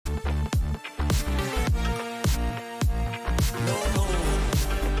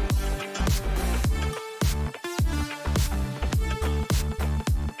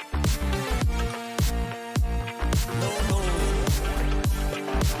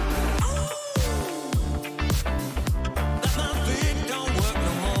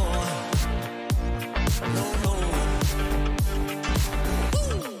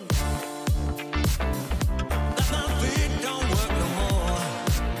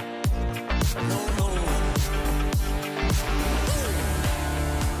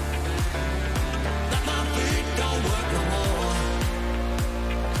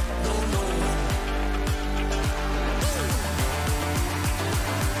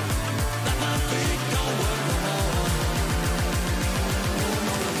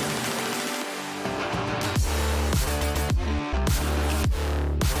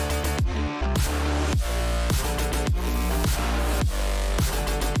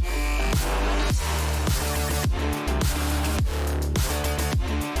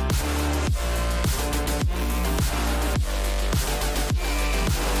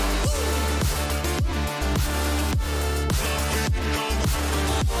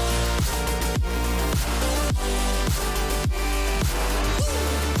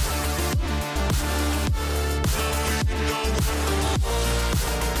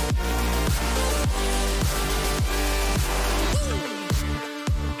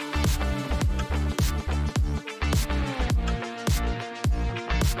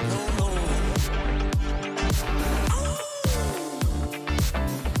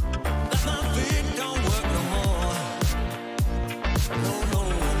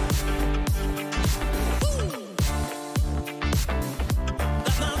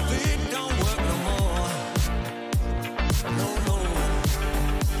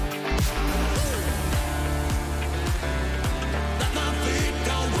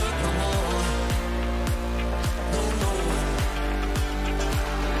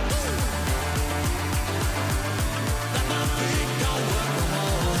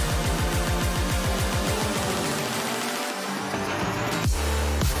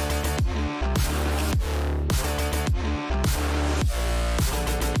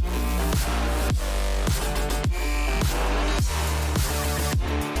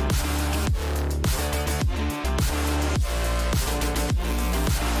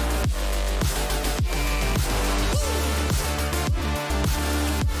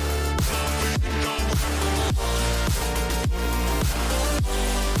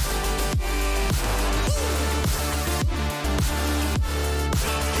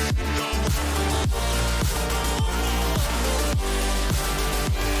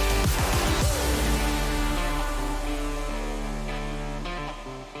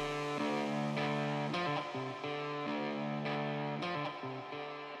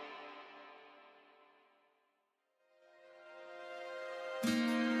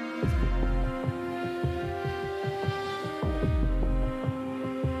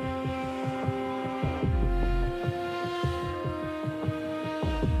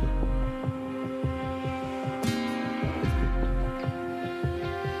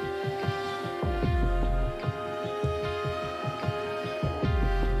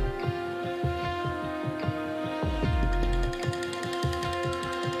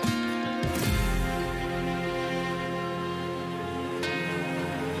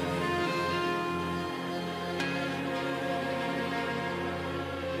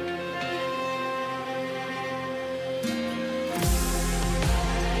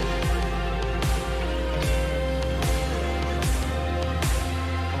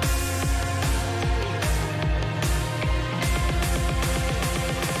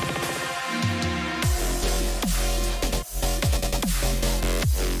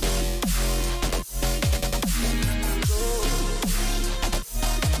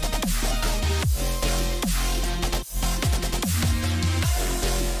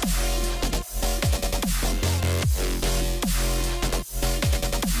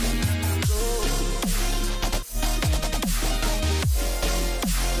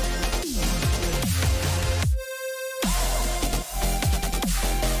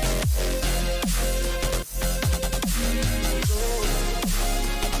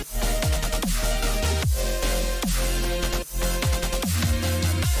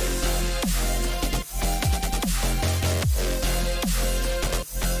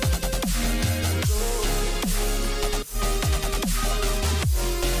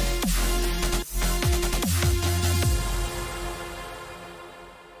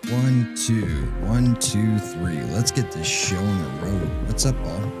2. 1, 2, 3. Let's get this show on the road. What's up,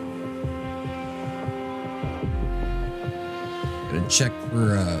 all? Gotta check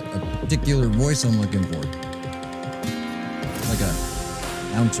for a particular voice I'm looking for. Like a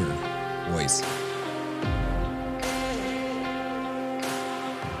announcer voice.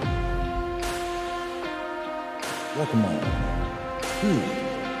 Welcome all to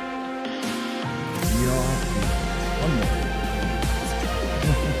DRB.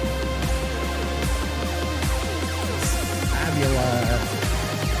 Fabulous.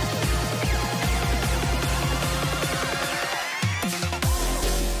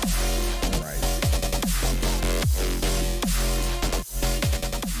 All right.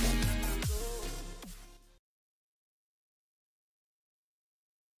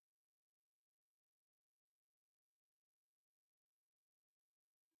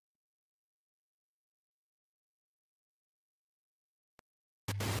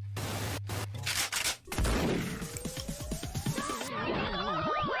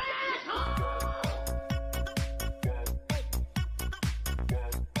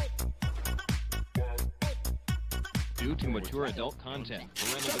 Due to mature adult content.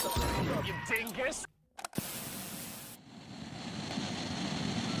 You dingus!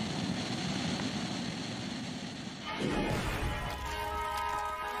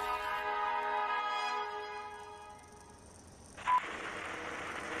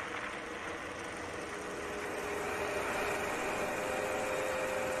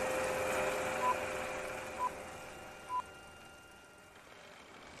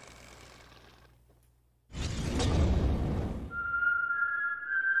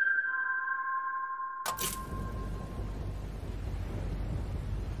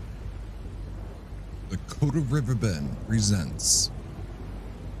 Dakota Riverbend presents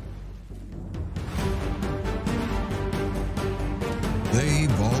They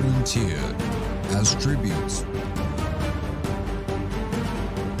volunteered as tributes.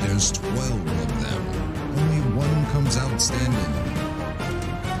 There's 12 of them. Only one comes out standing.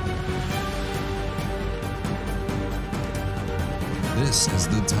 This is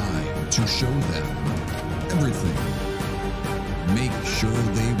the time to show them everything. Make sure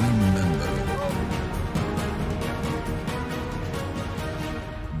they remember.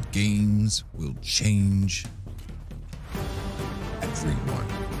 Games will change everyone.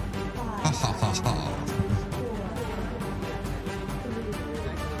 Ha ha ha ha.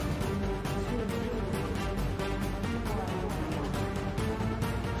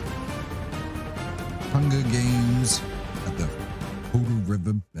 Hunger Games at the Dakota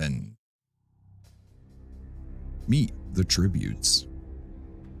River Bend. Meet the tributes.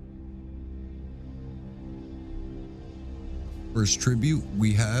 First tribute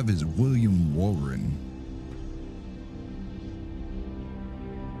we have is William Warren,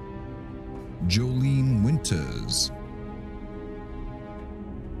 Jolene Winters,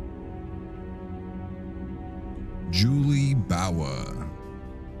 Julie Bauer,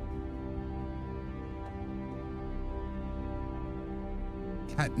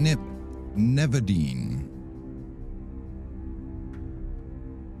 Catnip Neverdeen,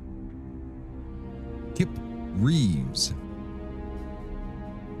 Kip Reeves,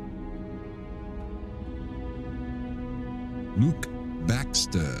 Luke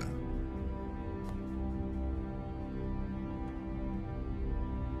Baxter,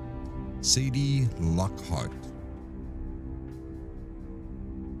 Sadie Lockhart,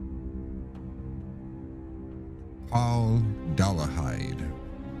 Paul Dollarhide,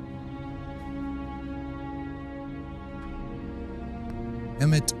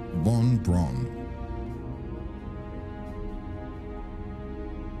 Emmett Von Braun,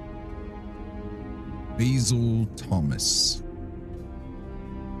 Basil Thomas,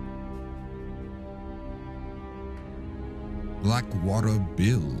 Blackwater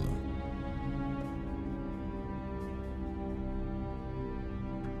Bill,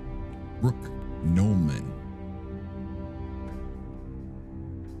 Brooke Nolan,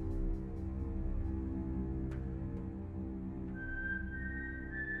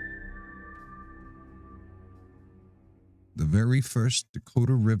 the very first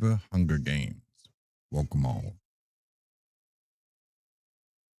Dakota River Hunger Games. Welcome all.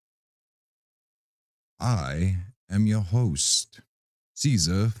 I am your host,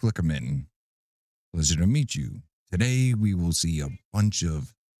 Caesar Flickerman. Pleasure to meet you. Today we will see a bunch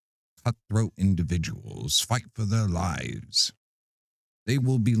of cutthroat individuals fight for their lives. They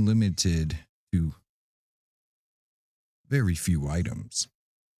will be limited to very few items.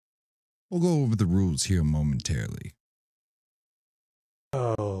 We'll go over the rules here momentarily.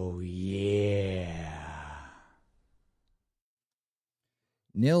 Oh, yeah.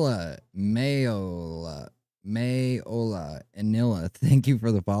 Nilla, Mayola, and Nilla, thank you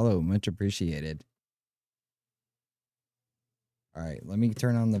for the follow. Much appreciated. All right, let me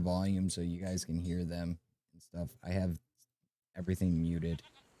turn on the volume so you guys can hear them and stuff. I have everything muted.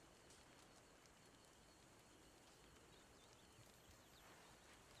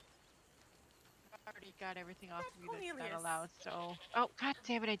 I already got everything off of you that's not allowed, so... Oh, god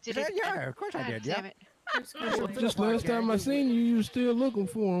damn it, I did Yeah, it. yeah, of course I did, yeah. Damn it. Just last time I seen you, you was still looking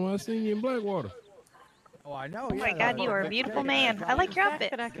for him. I seen you in Blackwater. Oh, I know. Oh my god, you are a beautiful man. I like your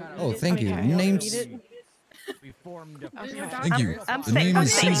outfit. Oh, thank you. Okay. Name's... We formed Thank you. I'm The sick. name I'm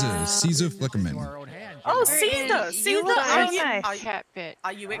is sick. Caesar. Caesar Flickerman. Oh, Where Caesar! is- Caesar, you look are so you, nice. Cat bit.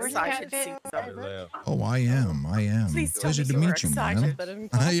 are you Where's excited, Cat Caesar? Oh, I am. Please tell Pleasure me to you were meet you, excited man. that I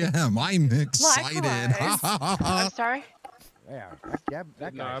didn't I am. I'm excited. Likewise. I'm sorry? Yeah,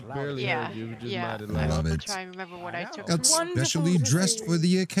 that No, I guy's loud. barely Yeah, heard you. You just yeah. mighty I I love will it. try and remember what I I know. took. Got Wonderful specially to dressed see for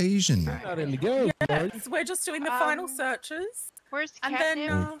the occasion. You're not in the game, are you? Yes, we're just doing the final Um, searches. Where's And Catnip?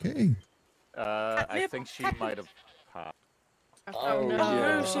 then, Okay. I Catnip, think she Catnip. might have popped. Oh, no.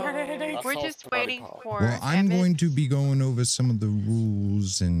 Oh, she had a headache. We're just waiting for Well, I'm Emmett. going to be going over some of the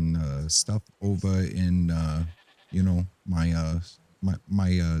rules and stuff over in you know, my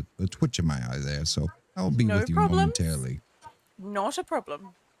the twitch in my eye there. So I'll be No with you problems. momentarily. Not a problem.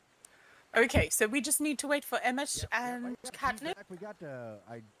 Okay, so we just need to wait for Emmett and Catnip. We got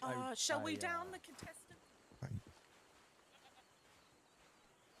Shall we down the contestant?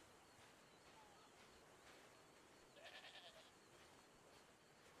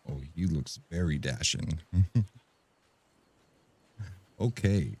 Oh, he looks very dashing.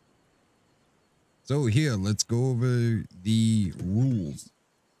 Okay. So here, let's go over the rules.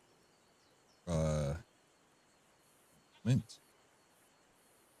 Mint.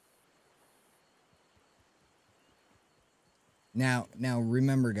 Now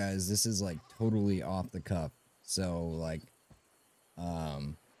remember guys, this is like totally off the cuff. So like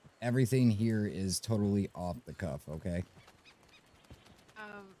everything here is totally off the cuff, okay?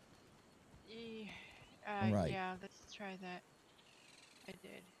 Right. Yeah, let's try that. I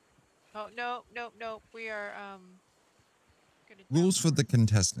did. Oh, no. We are, gonna Rules for the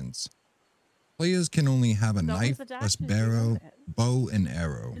contestants. Players can only have a knife plus barrel, bow, and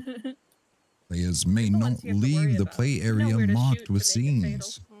arrow. Players may not leave the play area marked with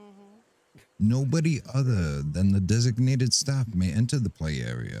scenes. Nobody other than the designated staff may enter the play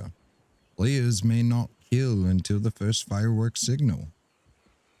area. Players may not kill until the first fireworks signal.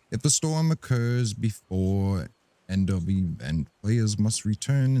 If a storm occurs before end of event, players must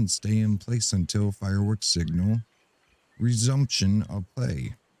return and stay in place until fireworks signal resumption of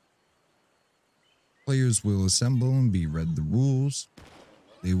play. Players will assemble and be read the rules.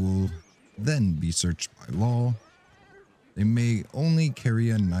 They will then be searched by law. They may only carry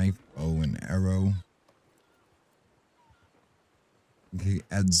a knife, bow, and arrow. Okay,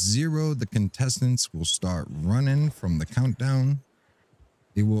 at 0, the contestants will start running from the countdown.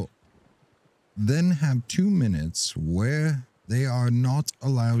 They will then have 2 minutes where they are not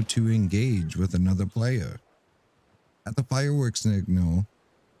allowed to engage with another player. At the fireworks signal,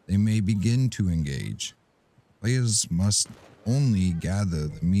 they may begin to engage. Players must only gather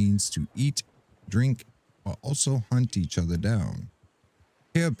the means to eat, drink, but also hunt each other down.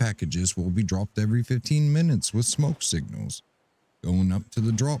 Care packages will be dropped every 15 minutes with smoke signals. Going up to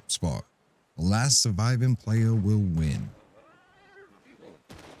the drop spot, the last surviving player will win.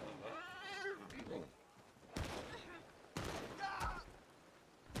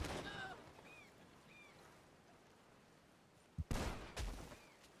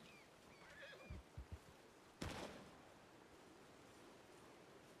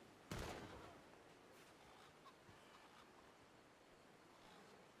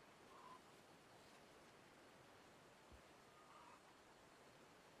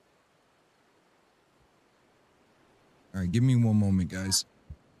 All right, give me one moment, guys.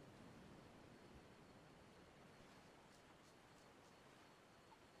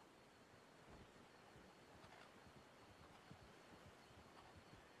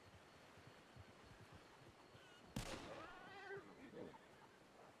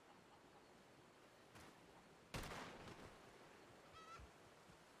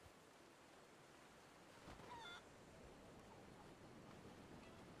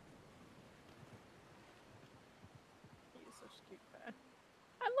 He's such a cute guy.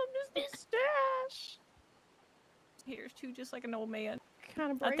 I love his mustache. His hair's too just like an old man.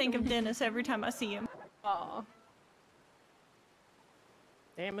 Kind of I think of Dennis every time I see him. Aw.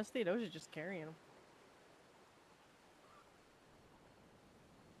 Damn, mosquitoes are just carrying him.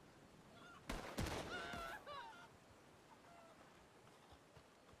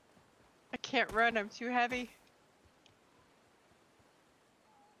 can't run, I'm too heavy.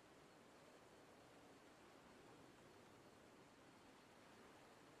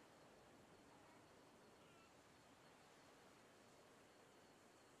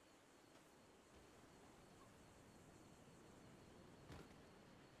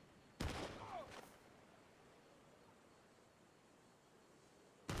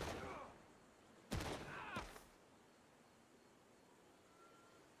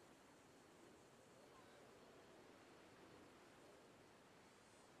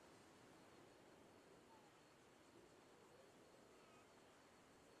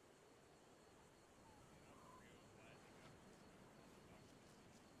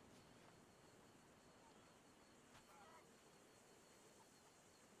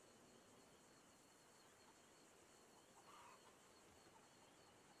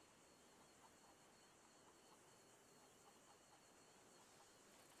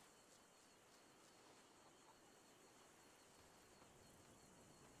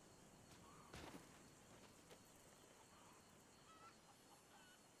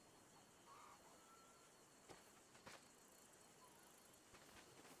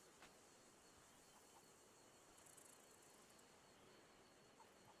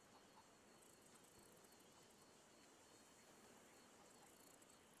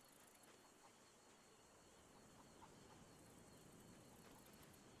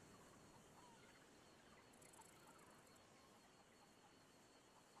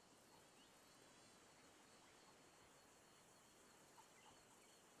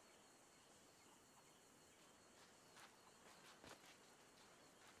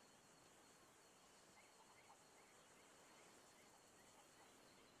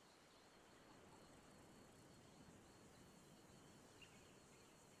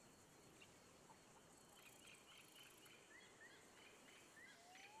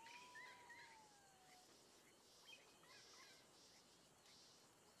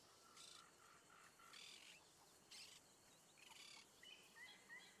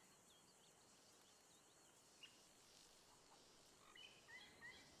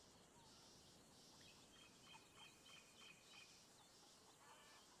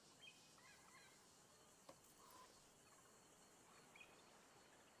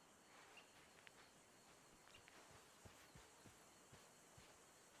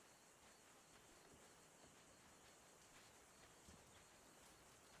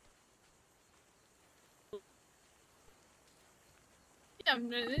 Yeah,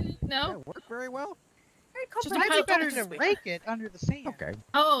 no. That worked very well. Very Just might be better comprehensive. to Rake it under the sand. Okay.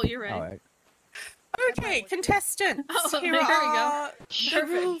 Oh, you're right. All right. Okay, contestants. Oh, here there we go. are the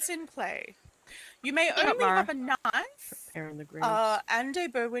Perfect. rules in play. You may Shut up, only Mara. have a knife Aaron the Great. and a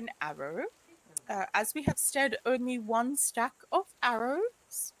bow and arrow. As we have said, only one stack of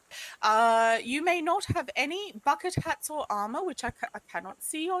arrows. You may not have any bucket hats or armor, which I cannot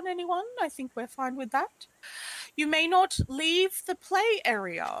see on anyone. I think we're fine with that. You may not leave the play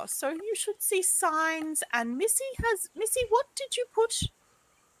area, so you should see signs. And Missy, what did you put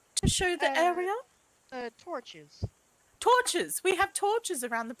to show the area? Torches. Torches. We have torches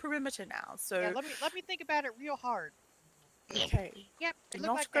around the perimeter now. So Yeah, let me think about it real hard. okay. Yep. Do Look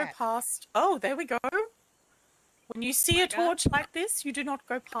not like go that. past. Oh, there we go. When you see a God. torch like this, you do not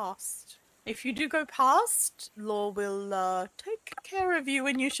go past. If you do go past, Law will take care of you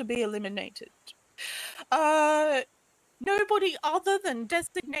and you shall be eliminated. Nobody other than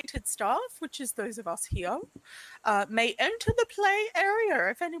designated staff, which is those of us here, may enter the play area.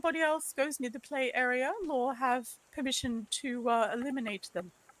 If anybody else goes near the play area, Law have permission to eliminate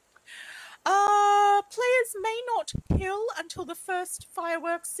them. Players may not kill until the first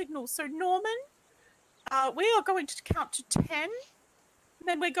fireworks signal. So Norman, we are going to count to 10.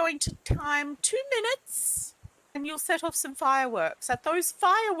 Then we're going to time 2 minutes, and you'll set off some fireworks. At those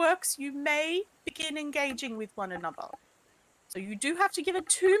fireworks, you may begin engaging with one another. So you do have to give it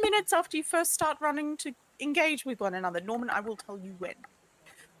 2 minutes after you first start running to engage with one another. Norman, I will tell you when.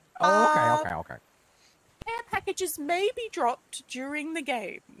 Oh, okay. Care packages may be dropped during the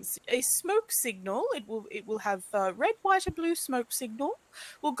games. A smoke signal, it will have red, white, and blue smoke signal,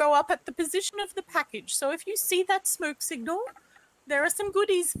 will go up at the position of the package. So if you see that smoke signal, there are some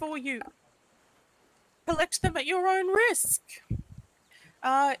goodies for you. Collect them at your own risk.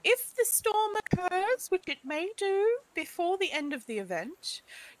 If the storm occurs, which it may do before the end of the event,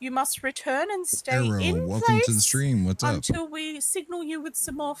 you must return and stay Arrow, in welcome place to the stream. What's up? until we signal you with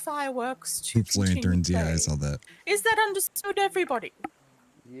some more fireworks to Poop lanterns. continue Yeah, I play. saw that. Is that understood, everybody?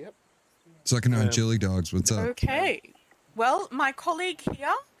 Yep. Sucking on chili dogs. What's up? Okay. Well, my colleague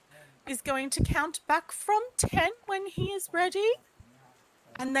here is going to count back from 10 when he is ready.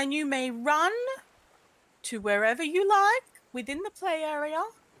 And then you may run to wherever you like within the play area.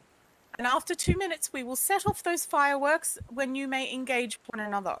 And after 2 minutes, we will set off those fireworks when you may engage one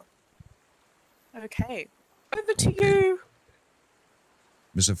another. Okay. Over to you.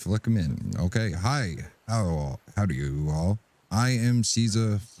 Mr. Flickerman. Okay, hi. How do you all? I am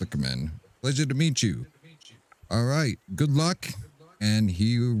Caesar Flickerman. Pleasure to meet you. All right, good luck. And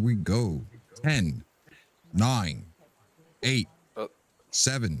here we go. 10, 9, 8,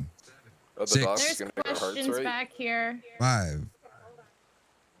 7, Are the 6, docs There's gonna make our hearts questions right? back here. 5.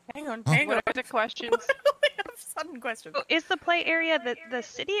 Hang on, Oh. hang on. What are the questions? We have sudden questions. Oh, is the play area the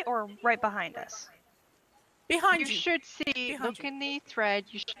city or right behind us? Behind You you. should see, Behind look you. in the thread,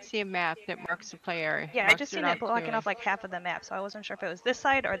 you should see a map that marks the play area. Yeah, I Marks just it seen out it blocking clearly. off like half of the map, so I wasn't sure if it was this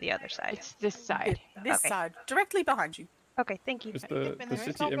side or the other side. It's this side. This Okay. side, directly behind you. Okay, thank you. Is And the then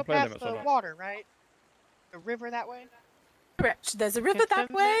city don't in go play past limits or the not? water, right? The river that way? Correct. There's a river Get that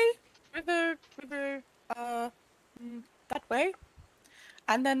them way. River, that way.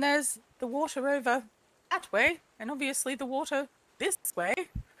 And then there's the water over that way. And obviously the water this way.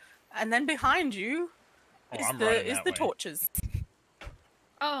 And then behind you is I'm running the that way. torches.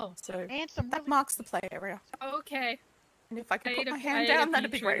 Oh, So And some that really marks the play area. okay. And if I could I put ate a- my I hand ate a down,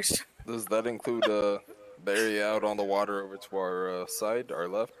 that'd be few trees. great. Does that include the area out on the water over to our side, our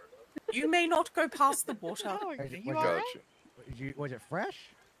left? You may not go past the water. Oh, Is it- you was all it- right? Was it fresh?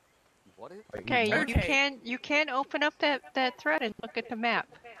 What? Okay, Okay. you can open up that thread and look at the map.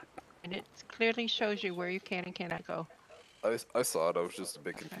 And it clearly shows you where you can and cannot go. I saw it. I was just a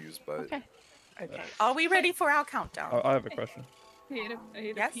bit confused by it. Okay. Okay. Are we ready for our countdown? I have a question. I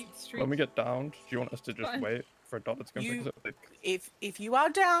ate Yes? a peach tree. When we get downed, do you want us to just Fine. wait for a dot that's going to You- fix it? Like, If you are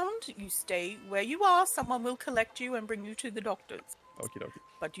downed, you stay where you are. Someone will collect you and bring you to the doctors. okie dokie.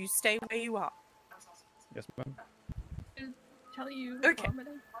 But you stay where you are. Yes, ma'am. Tell you. Okay.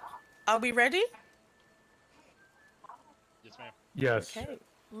 vomiting. Are we ready? Yes, ma'am. Yes. Okay.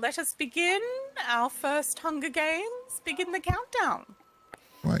 Let us begin our first Hunger Games. Begin the countdown.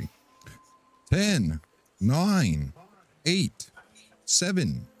 Right. 10, 9, 8,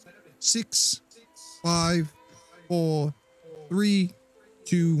 7, 6, 5, 4, 3,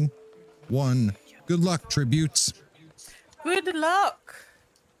 2, 1. Good luck, tributes. Good luck.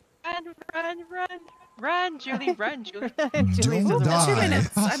 Run, Julie, run, Julie. Don't Ooh, 2 die. minutes.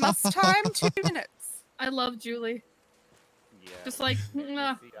 I must time 2 minutes. I love Julie. Just like,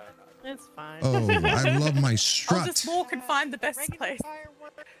 mwah. It's fine. Oh, I love my I'll strut. just walk and find the best Regular place.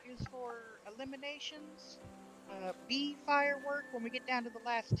 firework is for eliminations. B firework when we get down to the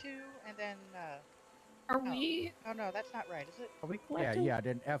last two, and then Are we? oh no, that's not right, is it? Are we collecting? Yeah,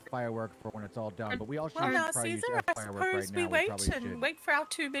 then F firework for when it's all done. But we all should Well, now, probably use Caesar, F I firework suppose right we now. wait probably and should wait for our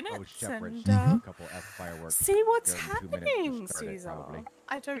 2 go minutes separate. and Do a couple F fireworks. see what's during the 2 minutes to happening, start it, Caesar. probably.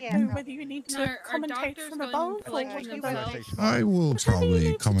 I don't Yeah, know no. whether you need to No, are commentate doctors from going above to or collect what them you themselves? I will Whatever you probably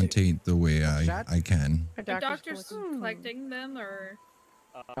need to do. commentate the way Chat? I can. Are doctors collecting them or?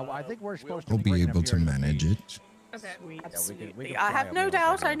 No, I think we're supposed to I'll be be bringing able them to here to manage the- it. Okay. Absolutely. can I fly have them no when we're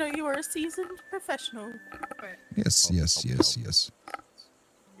doubt. done. I know you are a seasoned professional. Yes, Oh, yes, oh, yes, oh. yes.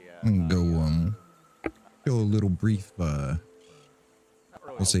 Yeah. And go show a little brief I'll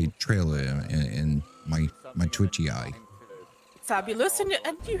say trailer in my twitchy eye. Fabulous, and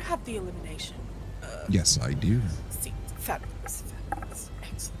you have the elimination. Yes, I do. See, fabulous, fabulous,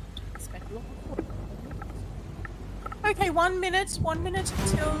 excellent. Spent a lot of work. Okay, 1 minute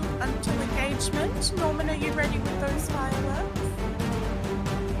until engagement. Norman, are you ready with those fireworks?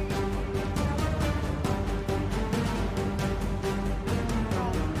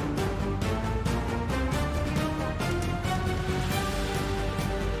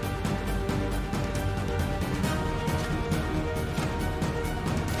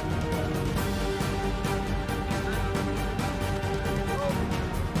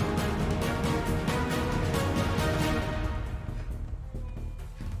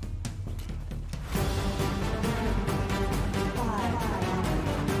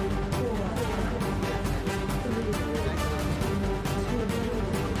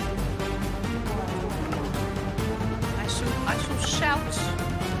 I shall shout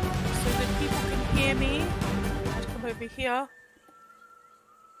so that people can hear me. I'll come over here.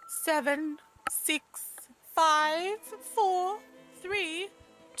 7, 6, 5, 4, 3,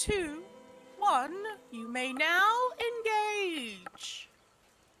 2, 1. You may now engage.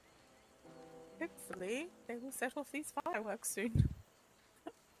 Hopefully, they will set off these fireworks soon.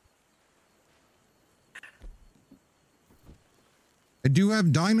 I do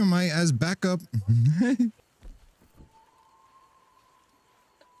have dynamite as backup.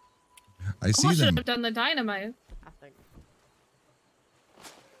 I see Almost should them. have done the dynamite.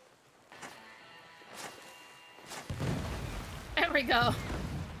 we go.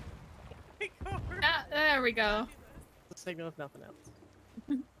 There we go. The signal if nothing else.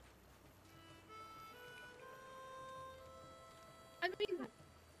 I mean,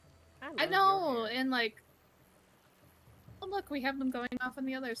 I love know, your hair. and like, oh look, we have them going off on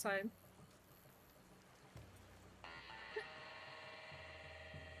the other side.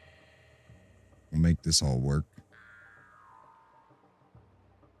 We'll make this all work.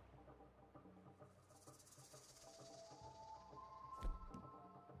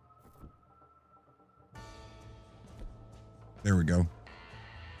 There we go.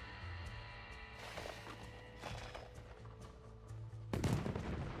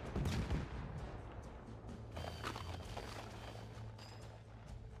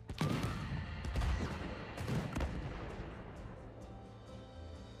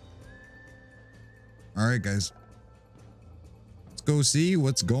 All right, guys. Let's go see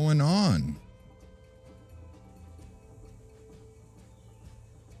what's going on.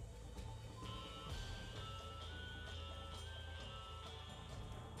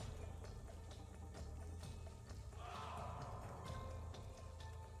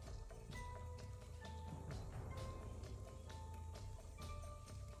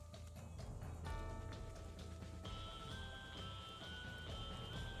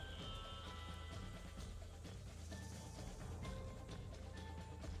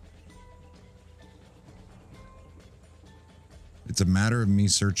 It's a matter of me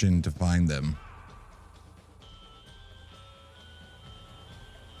searching to find them.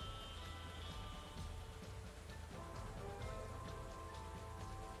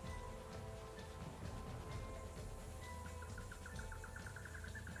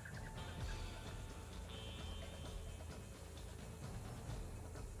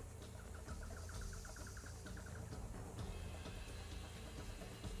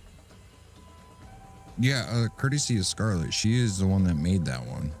 Yeah, courtesy of Scarlet. She is the one that made that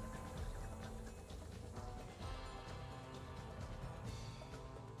one.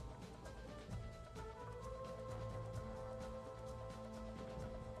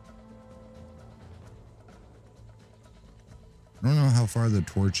 I don't know how far the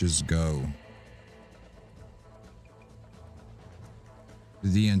torches go.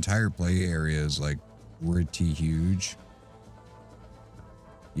 The entire play area is like pretty huge.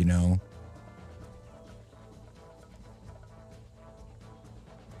 You know?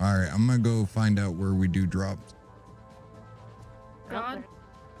 All right, I'm gonna go find out where we do drops. God.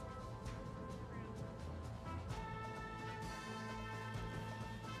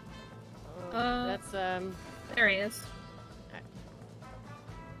 That's There he is.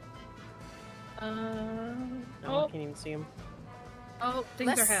 No, I Oh, can't even see him. oh,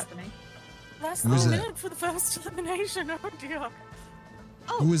 things are happening. Less Who than is a that? minute for the first elimination. Oh dear.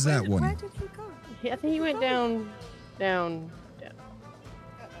 Oh, Who was that where one? did he go? I think he went down.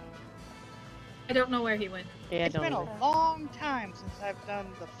 I don't know where he went. Yeah, I It's don't been either. a long time since I've done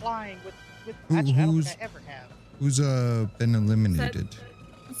the flying with Who- actually, I don't who's- think I ever have. Who's been eliminated?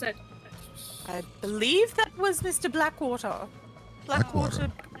 Said, I believe that was Mr. Blackwater. Blackwater.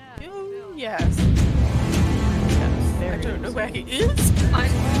 Oh, yes. I don't know where he is. If you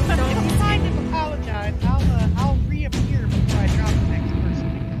find him, apologize. I'll reappear before I drop the next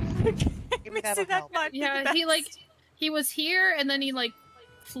person. Maybe that'll help. yeah, he was here and then he like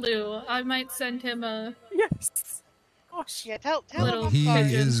flew. I might send him a yes. Gosh. Yeah, tell little him He I'm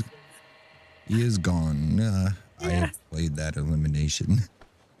sorry. is gone. I Yes. played that elimination.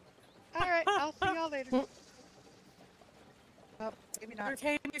 All right, I'll see y'all later. Well, maybe not.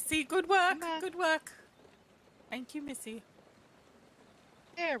 Okay, Missy. Good work. Good work. Thank you, Missy.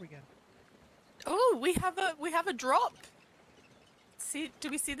 There we go. Oh, we have a drop. See, do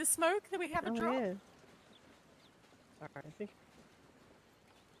we see the smoke? That we have a Oh, drop. yeah. Sorry, I think.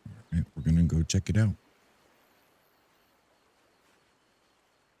 All right, we're gonna go check it out.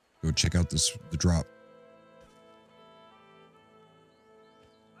 Go check out the drop.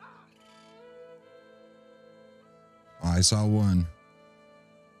 I saw one.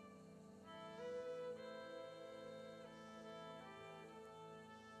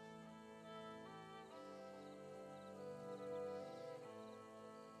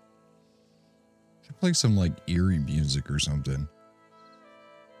 Should play some like eerie music or something.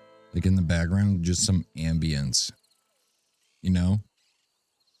 Like in the background, just some ambience. You know?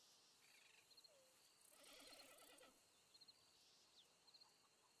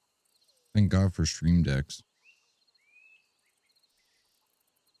 Thank God for Stream Decks.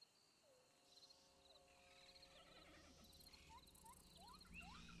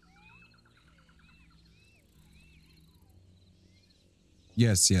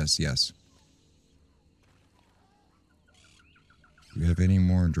 Yes, yes, yes.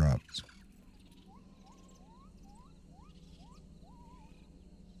 drops.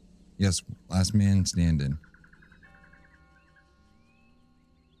 Yes, last man standing.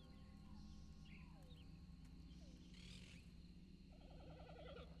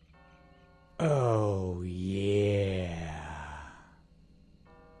 Oh, yeah.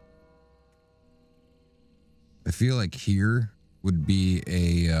 I feel like here would be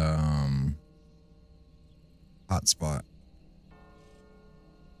a hot spot.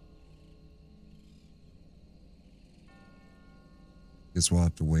 Guess we'll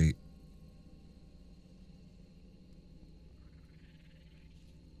have to wait.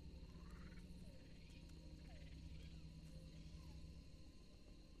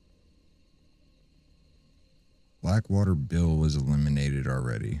 Blackwater Bill was eliminated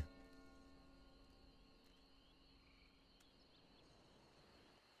already.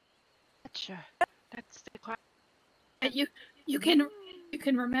 Gotcha. That's the class. You can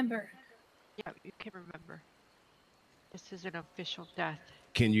remember. Yeah, you can remember. This is an official death.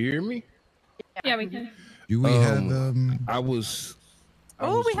 Can you hear me? Yeah, we can. Do we have I was we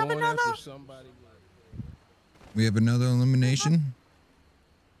have going another. after somebody. we have another elimination?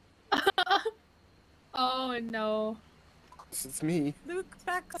 Oh no. It's me. Luke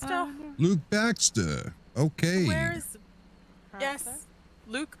Baxter. Luke Baxter. Okay. Where is? Yes,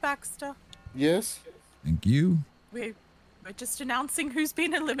 Luke Baxter. Yes. Thank you. We're just announcing who's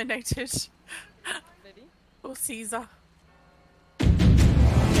been eliminated. Or Caesar.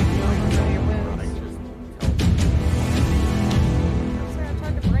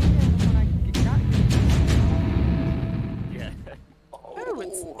 Oh,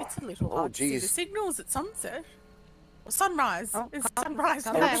 it's a little hard to see the signals at sunset. Or sunrise. It's sunrise.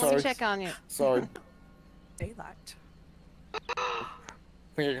 Come back, let me check on you. Sorry. Daylight. I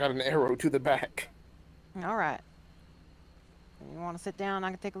think I got an arrow to the back. All right. You want to sit down? I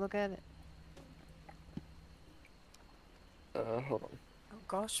can take a look at it. Hold on. Oh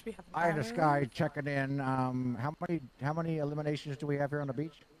gosh, we have. Eye in the sky checking in. How many eliminations do we have here on the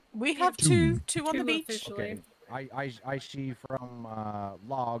beach? We have two on the beach. Okay. I see from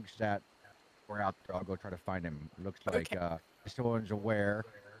logs that we're out there. I'll go try to find him. Looks like someone's aware.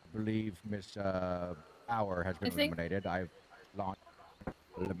 I believe Miss Bauer has been eliminated. I've launched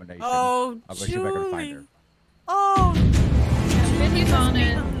elimination. Oh, I'll go see if I can find her. Oh, Vinny's on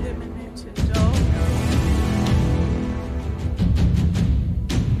it. Eliminated. Oh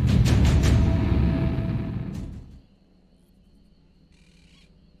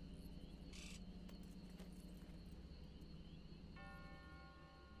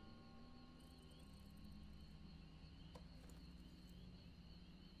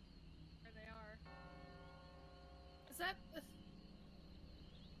There they are. Is that?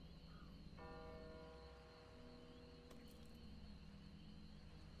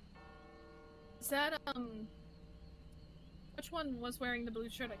 Is that which one was wearing the blue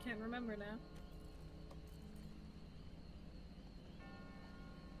shirt? I can't remember now.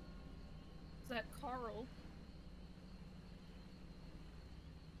 Is that Carl?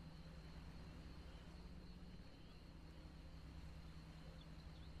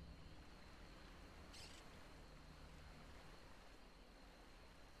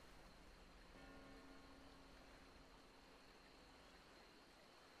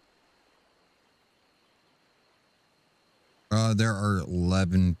 There are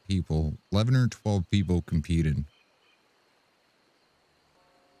 11 people, 11 or 12 people competing.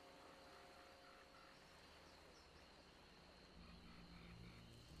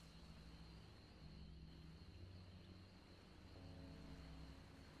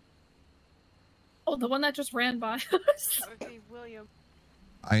 Oh, the one that just ran by us. Okay, William.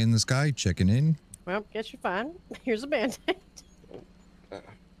 Eye in the sky checking in. Well, guess you're fine. Here's a band-aid.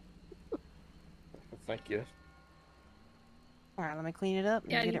 Thank you. All right, let me clean it up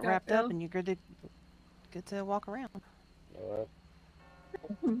and Yeah, get you it got wrapped up, Bill. and you're good to walk around. All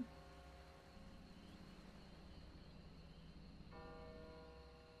right.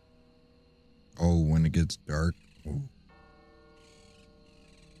 Oh, when it gets dark. Oh.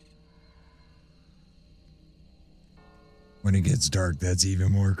 When it gets dark, that's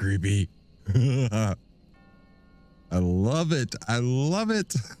even more creepy. I love it. I love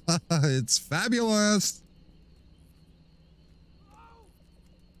it. It's fabulous.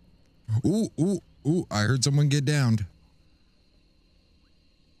 Ooh, ooh, ooh. I heard someone get downed.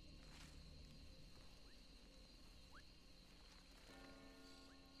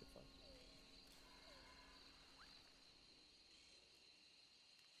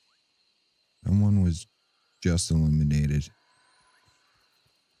 Someone was just eliminated.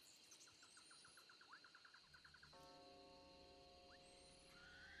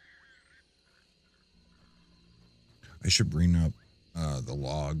 should bring up the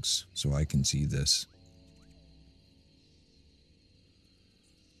logs so I can see this.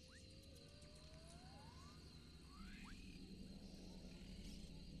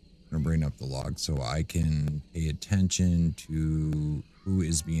 I'm gonna bring up the log so I can pay attention to who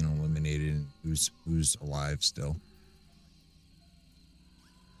is being eliminated and who's alive still.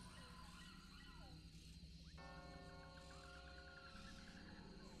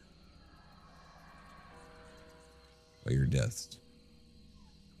 Player deaths.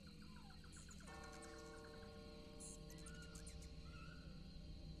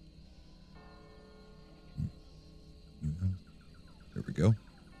 There we go.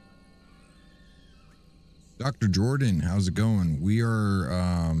 Dr. Jordan, how's it going? We are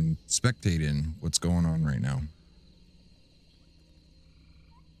spectating what's going on right now.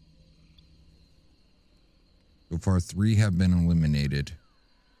 So far, 3 have been eliminated.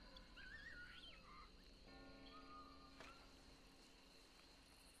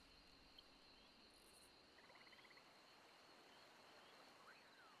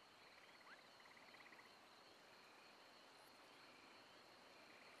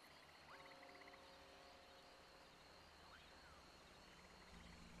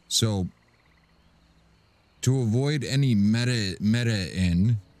 So, to avoid any meta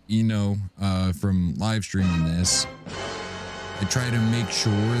in, from live streaming this, I try to make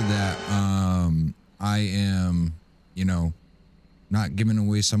sure that I am, not giving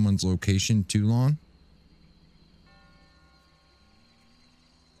away someone's location too long.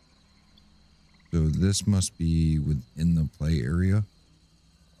 So this must be within the play area.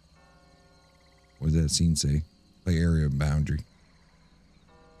 What does that scene say? Play area boundary.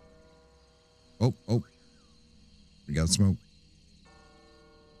 Oh, we got smoke.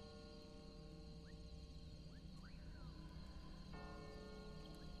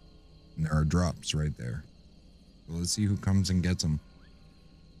 And there are drops right there. So let's see who comes and gets them.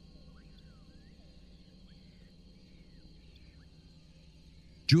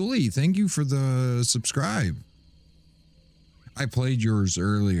 Julie, thank you for the subscribe. I played yours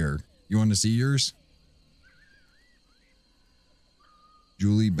earlier. You want to see yours?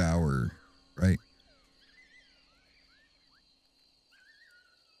 Julie Bauer. Right.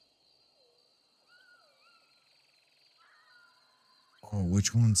 Oh,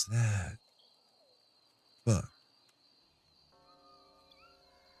 which one's that? Fuck.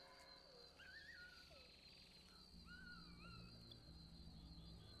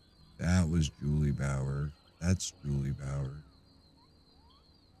 That was Julie Bauer. That's Julie Bauer.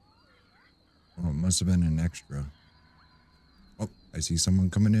 Oh, it must have been an extra. Oh, I see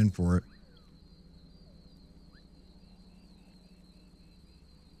someone coming in for it.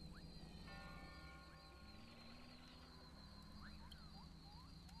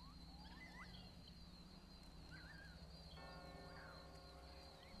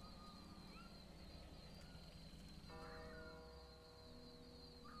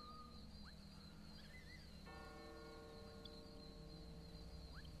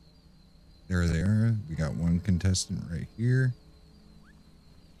 There. We got one contestant right here.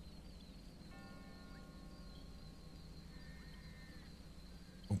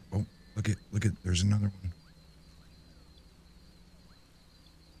 Oh, look it. There's another one.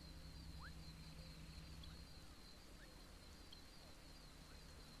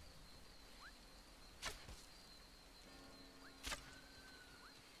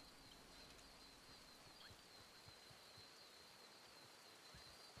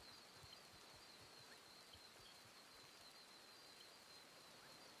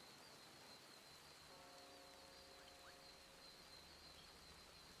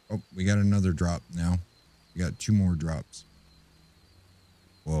 Oh, we got another drop now. We got 2 more drops.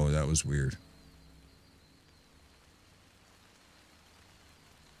 Whoa, that was weird.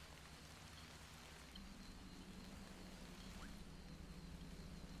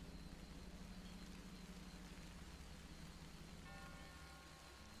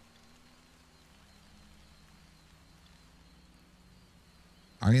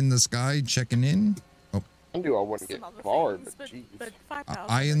 Eye in the sky checking in. Oh, I knew I wouldn't get smaller, but geez.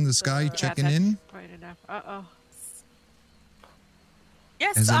 Eye in the sky checking in. Right enough. Uh-oh.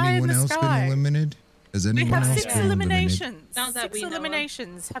 Yes, Has eye in anyone the else sky. been eliminated? Has We anyone have else 6 been eliminations. eliminated? Not that 6 we know of.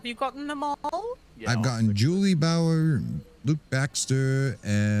 eliminations. Have you gotten them all? I've gotten Julie Bauer, Luke Baxter,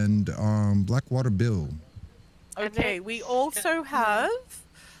 and Blackwater Bill. Okay, we also have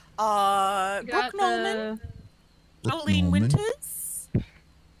Brooke Norman, Jolene Norman. Winters,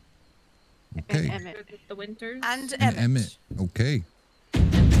 Okay. Emmett. The Winters. and And Emmett. Emmett. Okay.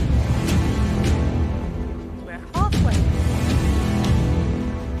 We're halfway.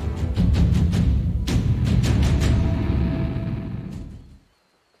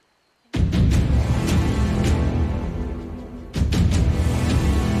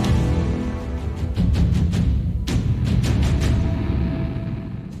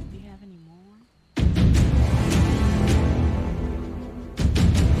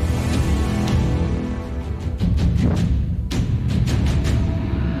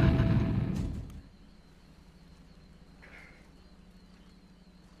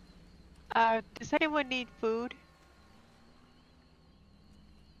 Does anyone need food?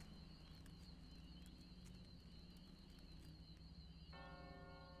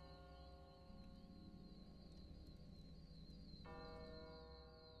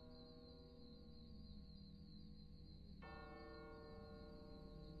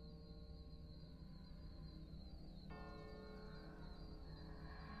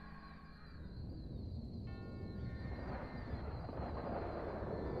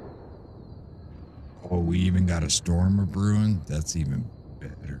 Oh, we even got a storm a brewing. That's even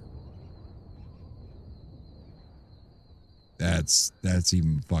better. That's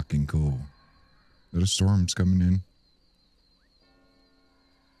even fucking cool. The storm's coming in.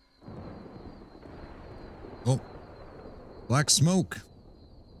 Oh, black smoke.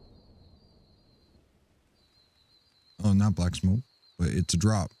 Oh, not black smoke, but it's a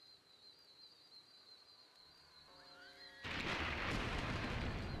drop.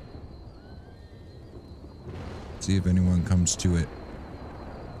 See if anyone comes to it.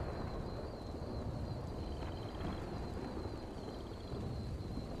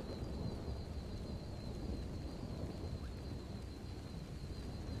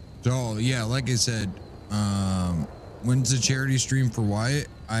 So yeah, like I said, when's the charity stream for Wyatt?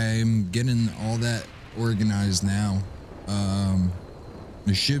 I'm getting all that organized now.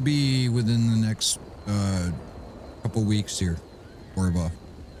 It should be within the next couple weeks here or above.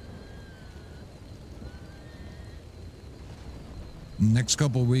 Next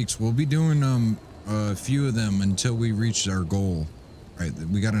couple weeks, we'll be doing a few of them until we reach our goal. Right,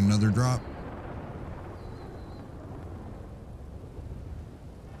 we got another drop.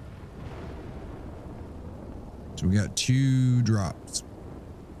 So we got 2 drops.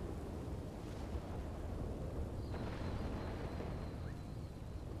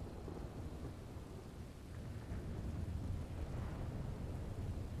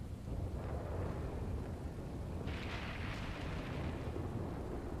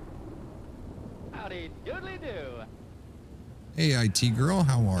 Howdy doodly do. Hey, IT girl,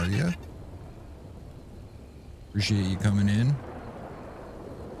 how are you? Appreciate you coming in.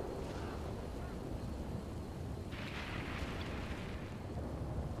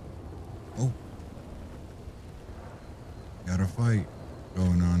 Oh. Got a fight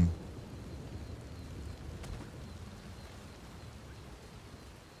going on.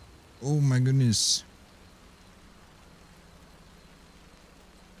 Oh my goodness.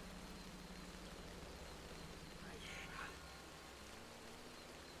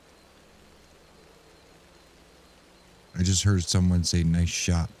 I just heard someone say nice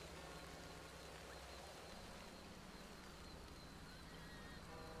shot.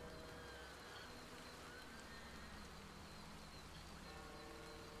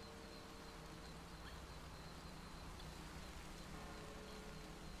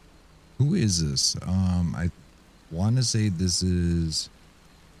 Who is this? I want to say this is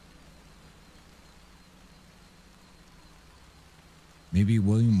maybe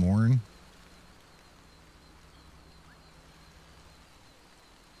William Warren.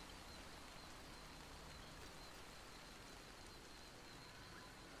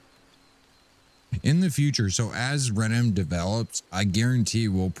 In the future, so as Renem develops, I guarantee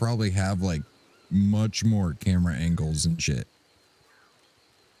we'll probably have like much more camera angles and shit.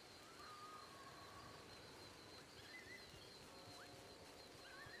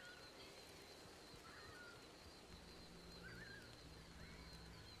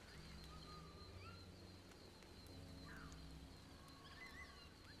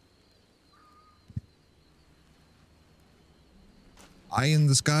 Eye in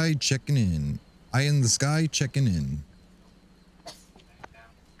the sky, checking in. Eye in the sky, checking in.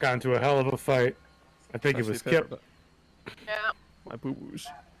 Got into a hell of a fight. I think it was Kip. Yeah. My boo-boos.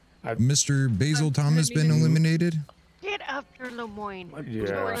 Mr. Basil Thomas been eliminated? Get after Lemoyne.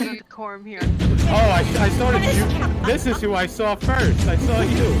 Yeah. We're in decorum here. Oh, I started shooting. This is who I saw first. I saw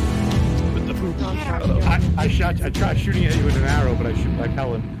you. With the poop. I tried shooting at you with an arrow, but I shoot like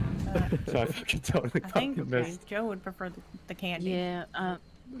Helen. So I fucking totally fucking missed. Joe would prefer the candy. Yeah. Yeah,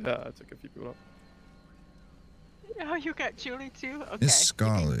 I took a few people up. Oh, you got Julie too? Okay. Miss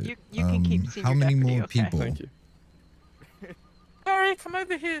Scarlet, You can keep senior how many deputy, more okay? people? Thank you. Barry, come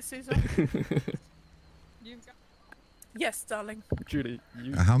over here, Caesar. Yes, darling. Judy,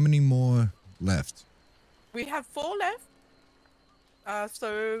 you... How many more left? We have 4 left.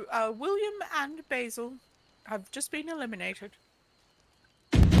 So William and Basil have just been eliminated.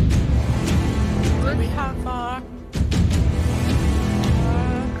 We have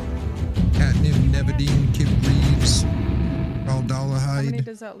Catnip, Nevadine, Kip Reeves, Carl Dollarhide. How many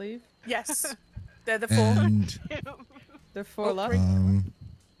does that leave? yes, they're the 4. And There are 4 left.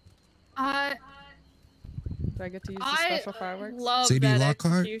 Do I get to use the I special fireworks? love Sadie that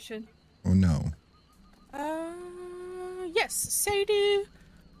Lockhart? execution. Oh no. Yes, Sadie,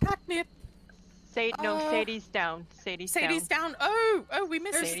 Catnip. No, Sadie's down. Sadie's down. Oh, we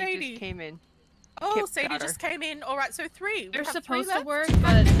missed Sadie. Sadie. Just came in. Oh, Kip Sadie got her. just came in. All right, so 3. They're We have 3 supposed to left. work,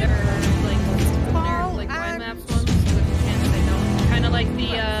 but they're like Carl like and- Wine Maps ones with the chance they don't. Kind of like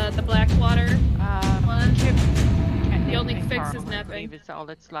the Blackwater one. The only and fix Carl, is I napping. believe it's all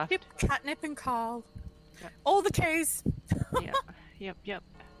that's left. Yep, Catnip and Carl. Yep. All the K's. Yep.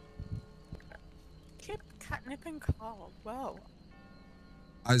 Kip, Catnip, and Carl. Wow.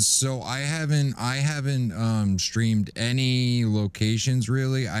 So I haven't streamed any locations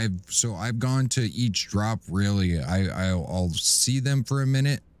really. I've gone to each drop really. I'll see them for a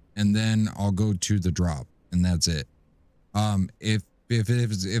minute and then I'll go to the drop and that's it. If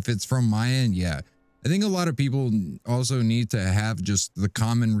it's from my end, yeah. I think a lot of people also need to have just the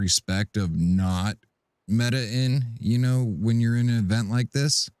common respect of not meta in, when you're in an event like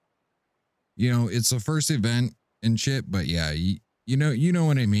this. It's the first event and shit, but yeah, you know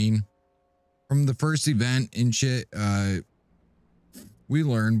what I mean. From the first event and shit, we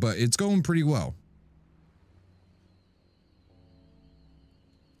learned, but it's going pretty well.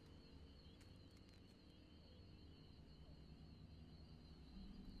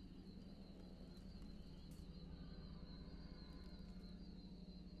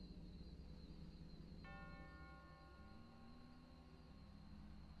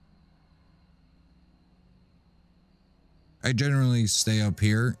 I generally stay up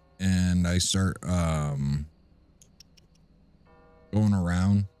here and I start going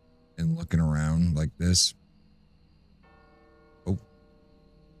around and looking around like this. Oh.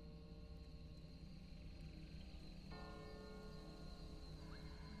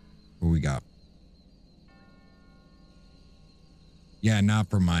 What we got? Yeah, not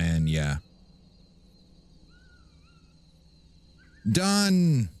from my end, yeah.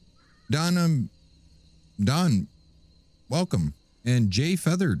 Done. Welcome. And Jay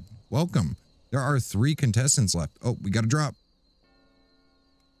Feathered, welcome. There are 3 contestants left. Oh, we got a drop.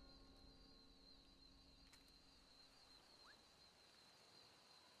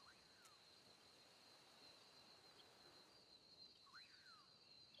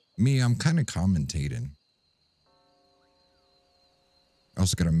 Me, I'm kind of commentating. I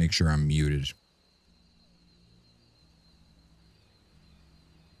also got to make sure I'm muted.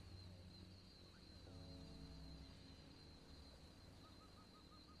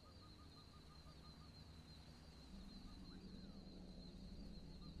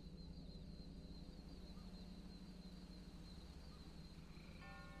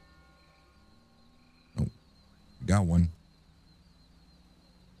 Got one.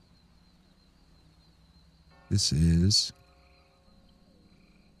 This is,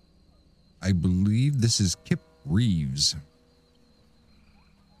 I believe this is Kip Reeves.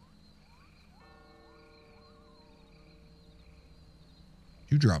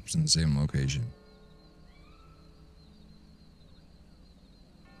 Two drops in the same location.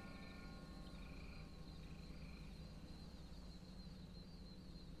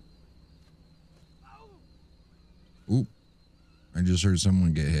 Oop. I just heard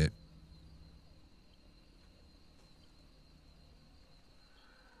someone get hit.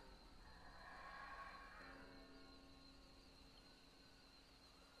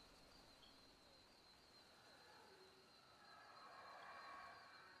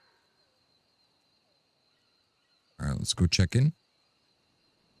 All right, let's go check in.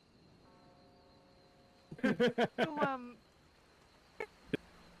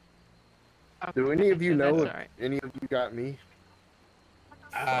 Do any of you know if right. any of you got me?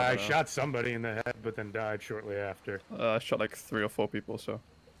 I shot somebody in the head, but then died shortly after. I shot like 3 or 4 people, so.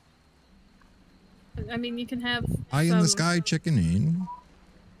 I mean, you can have. Eye in the sky checking in.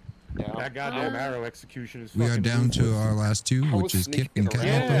 Yeah. That goddamn arrow execution is We are fucking down to ruthless. our last 2, which is Kip and Cat, I'm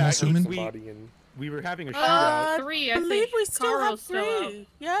Yeah, assuming. we were having a shootout. 3, I I believe think. we still Carl's have still out. 3.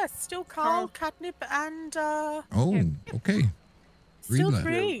 Yes, still Carl, Catnip, and Oh, okay. Still left.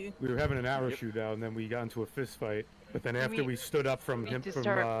 3. We were having an arrow shootout, and then we got into a fist fight. But then after we stood up from him, to from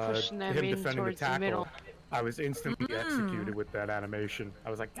start pushing them him in defending the towards the tackle, middle. I was instantly executed with that animation. I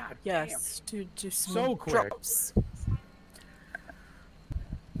was like, God Yes, to do some So quick. drops.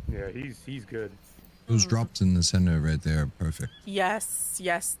 damn. Yeah, he's good. Those drops in the center right there are perfect. Yes,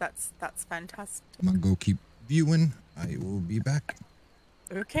 that's fantastic. I'm gonna go keep viewing. I will be back.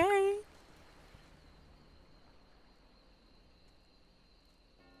 Okay.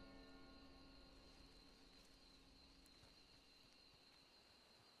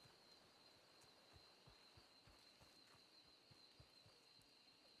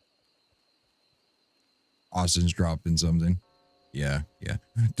 Austin's dropping something. Yeah, yeah.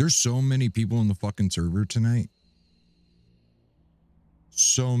 There's so many people in the fucking server tonight.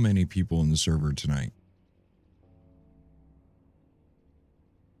 So many people in the server tonight.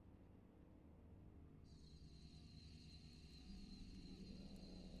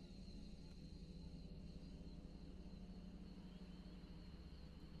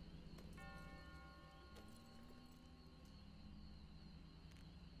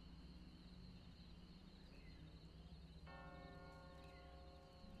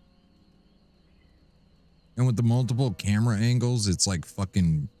 And with the multiple camera angles, it's like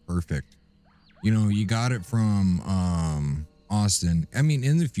fucking perfect. You know, you got it from Austin. I mean,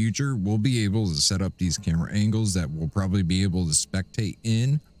 in the future, we'll be able to set up these camera angles that we'll probably be able to spectate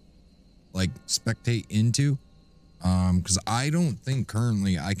into. Because I don't think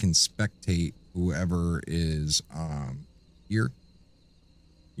currently I can spectate whoever is here.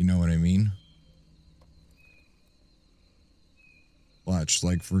 You know what I mean? Watch,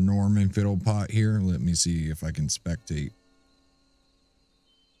 like for Norman Fiddlepot here, let me see if I can spectate.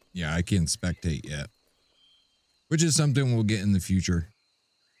 Yeah, I can't spectate yet, which is something we'll get in the future.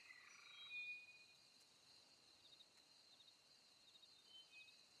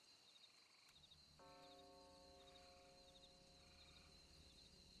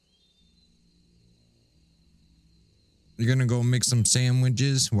 You're gonna go make some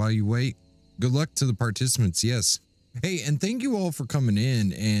sandwiches while you wait. Good luck to the participants. Yes. Hey, and thank you all for coming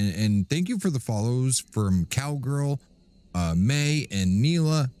in, and thank you for the follows from Cowgirl, May, and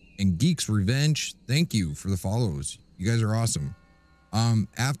Neela, and Geeks Revenge. Thank you for the follows. You guys are awesome.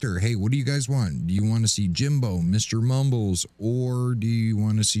 After, hey, what do you guys want? Do you want to see Jimbo, Mr. Mumbles, or do you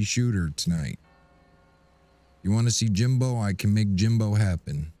want to see Shooter tonight? You want to see Jimbo? I can make Jimbo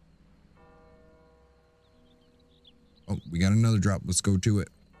happen. Oh, we got another drop. Let's go to it.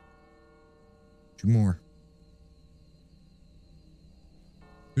 2 more.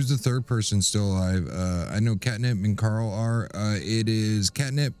 Who's the third person still alive? I know Catnip and Carl are. It is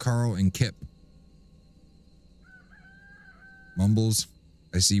Catnip, Carl, and Kip. Mumbles.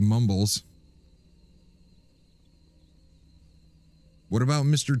 I see Mumbles. What about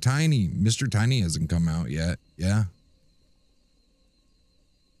Mr. Tiny? Mr. Tiny hasn't come out yet. Yeah.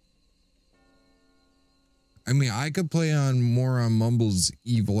 I mean, I could play on more on Mumbles'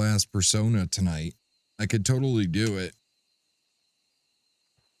 evil ass persona tonight. I could totally do it.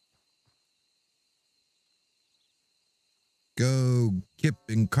 Go, Kip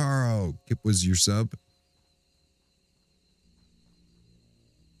and Carl. Kip was your sub.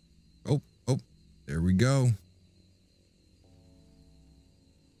 Oh, there we go.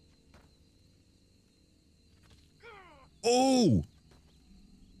 Oh!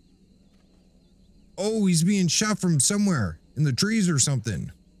 Oh, he's being shot from somewhere in the trees or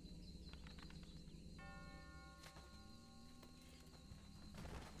something.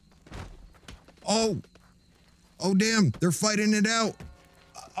 Oh! Oh, damn, they're fighting it out.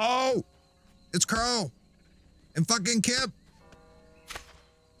 Oh! It's Carl and fucking Kip.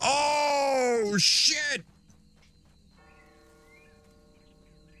 Oh, shit!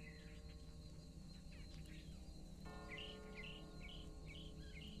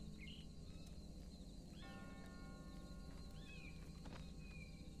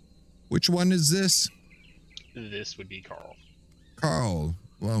 Which one is this? This would be Carl. Carl.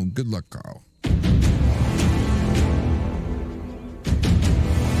 Well, good luck, Carl.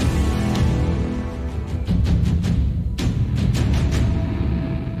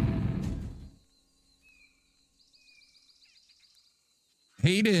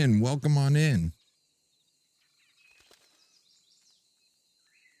 Hayden, welcome on in.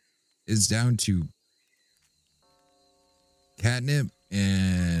 It's down to Catnip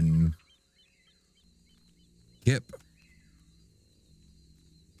and Kip.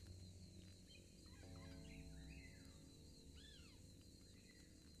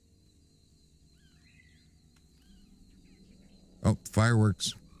 Oh,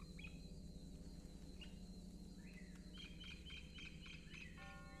 fireworks.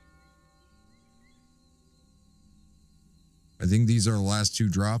 I think these are the last 2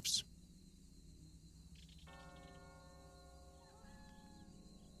 drops.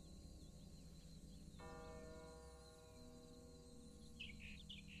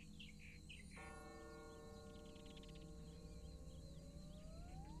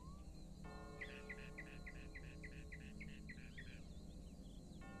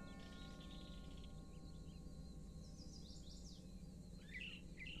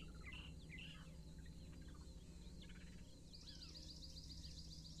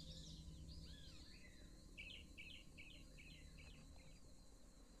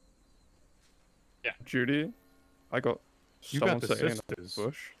 Judy. I got You someone got the sitting in sisters. a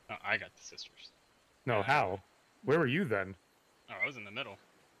bush. No, I got the sisters. No, how? Where were you then? Oh, I was in the middle.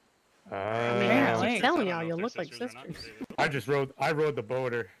 Apparently. I'm telling y'all, you look like sisters. I rode the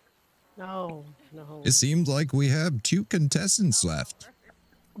boater. No, no. It seems like we have 2 contestants left.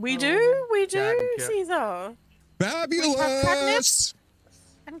 We do, Cat and Kip. Caesar. Fabulous!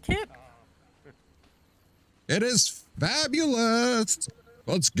 And Kip. It is fabulous.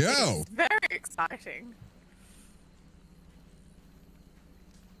 Let's go. Very exciting.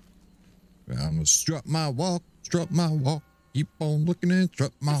 I'm gonna strut my walk, keep on looking and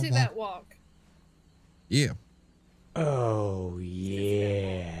strut my See walk. that walk. Yeah. Oh,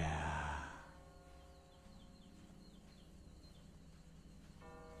 yeah.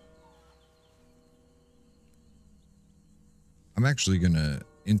 I'm actually gonna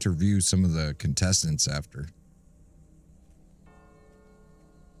interview some of the contestants after.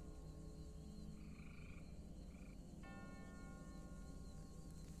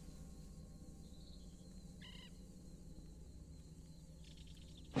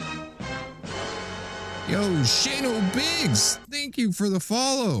 Yo, Shano Biggs, thank you for the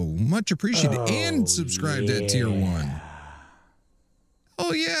follow. Much appreciated. And subscribe to Tier 1.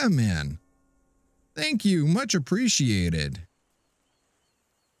 Oh yeah, man. Thank you. Much appreciated.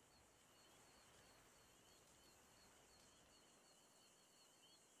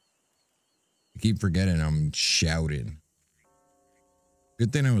 I keep forgetting I'm shouting.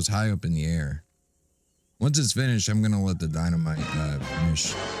 Good thing I was high up in the air. Once it's finished, I'm gonna let the dynamite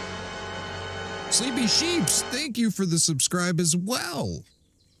finish. Sleepy Sheeps, thank you for the subscribe as well.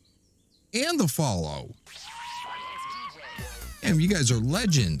 And the follow. Damn, you guys are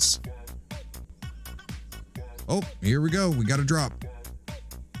legends. Oh, here we go. We got a drop.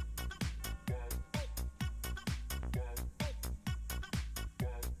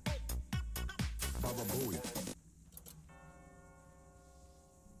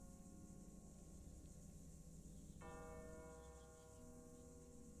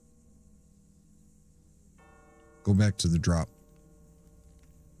 Go back to the drop.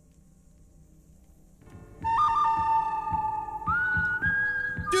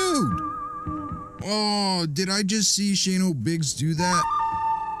 Dude! Oh, did I just see Shano Biggs do that?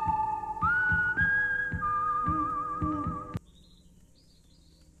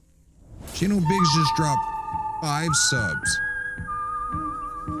 Shano Biggs just dropped 5 subs.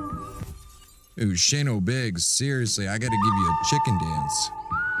 Ooh, Shano Biggs, seriously, I gotta give you a chicken dance.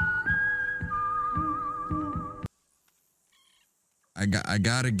 I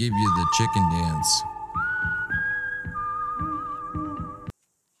gotta give you the chicken dance.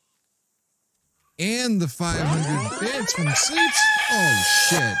 And the 500 bits from Sleeps. Oh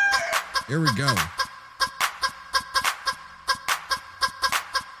shit. Here we go.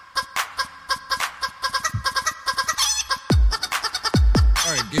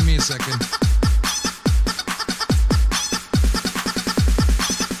 All right, give me a second.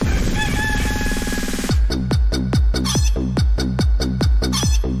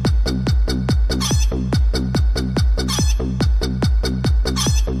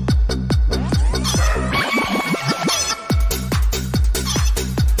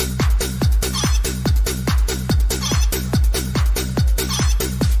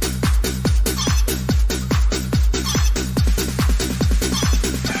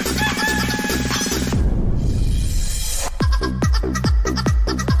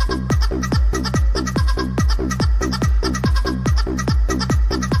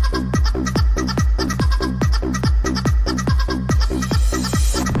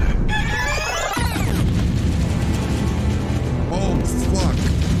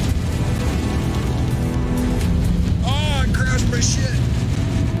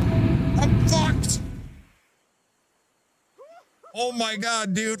 Oh my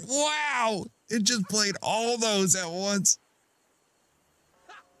god, dude. Wow. It just played all those at once.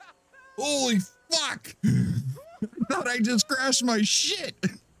 Holy fuck. I thought I just crashed my shit.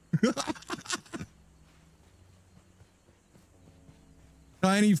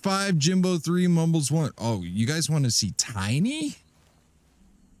 Tiny 5, Jimbo 3, Mumbles 1. Oh, you guys want to see Tiny?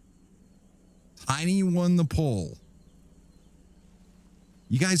 Tiny won the poll.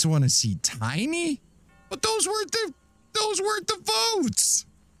 You guys want to see Tiny? But those weren't the votes.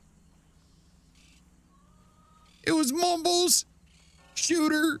 It was Mumbles,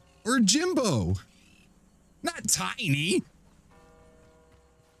 Shooter, or Jimbo. Not Tiny.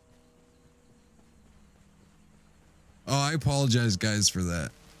 Oh, I apologize, guys, for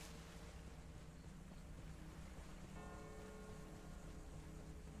that.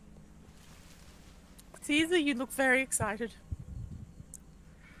 Caesar, you look very excited.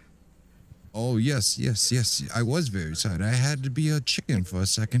 Oh, yes. I was very excited. I had to be a chicken for a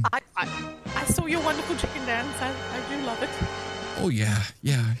second. I saw your wonderful chicken dance. I do love it. Oh, yeah.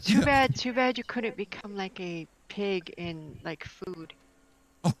 Too bad you couldn't become like a pig in like food.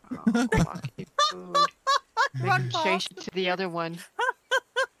 Oh, fucking food. Run change it to the other one.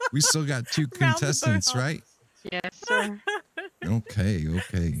 We still got 2 contestants, right? Yes, sir. Okay.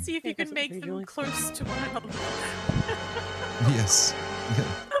 See if you can make them close to one another. Yes.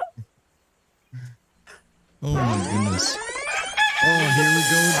 Oh my goodness. Oh, here we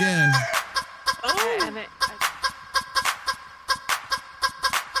go again. Oh, damn it.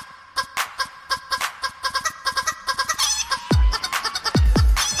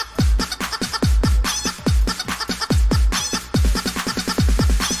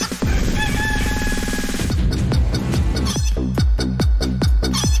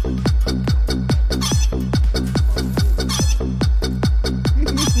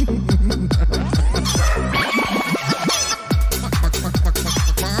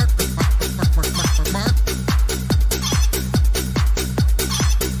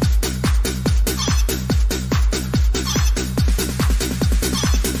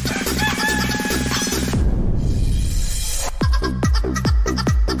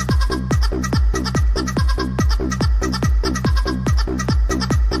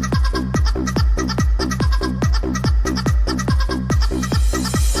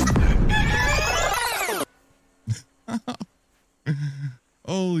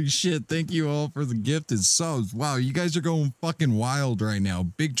 Holy shit, thank you all for the gifted subs. Wow, you guys are going fucking wild right now.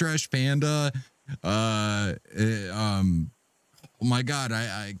 Big Trash Panda, oh my god,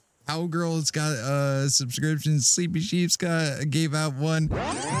 I Cowgirl's got subscriptions, Sleepy Sheep's gave out one.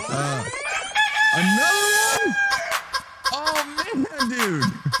 Another one? Oh man, dude.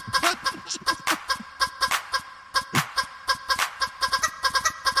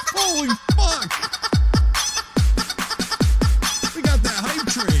 Holy fuck. We got that hype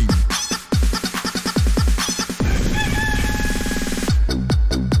train.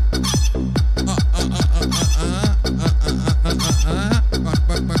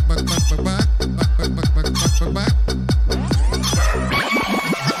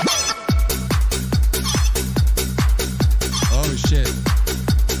 Oh shit.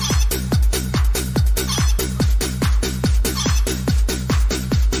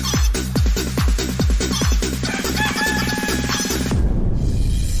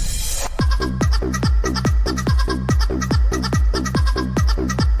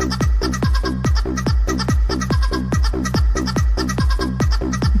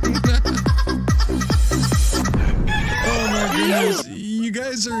 Oh my goodness. You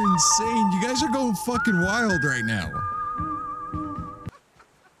guys are insane. You guys are going fucking wild right now.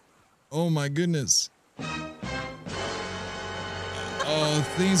 Oh my goodness. Oh,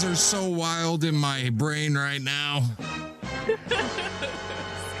 things are so wild in my brain right now.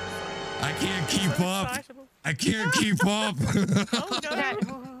 I can't keep up. I can't keep up. Oh no!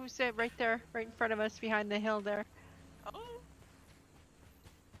 Who's it? Right there, right in front of us, behind the hill there.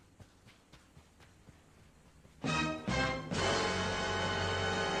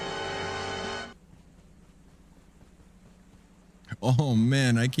 Oh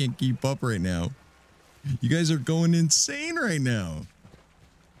man, I can't keep up right now. You guys are going insane right now.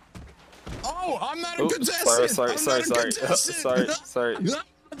 Oh, I'm not a contestant. Sorry.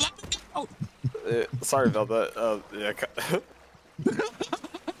 Sorry about that. Yeah.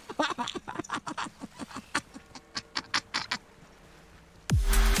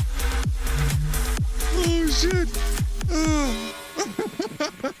 Oh shit.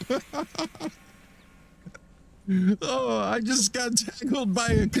 Oh, I just got tackled by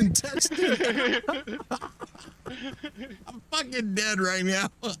a contestant. I'm fucking dead right now.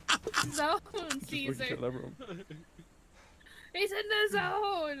 Zone, Caesar. He's in the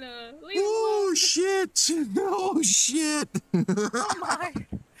zone. Leave him Oh alone. shit. Oh shit. Oh my.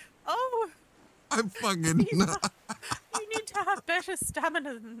 Oh. I'm fucking. You need to have better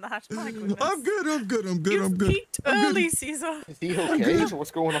stamina than that. My goodness. I'm good. You've peaked early, Caesar. Is he okay?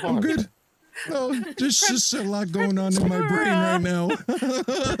 What's going on? I'm good. No, there's just a lot going on in my brain right now.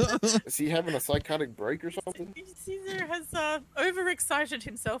 Is he having a psychotic break or something? Caesar has overexcited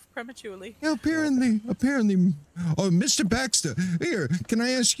himself prematurely. Yeah, apparently. Oh, Mr. Baxter, here, can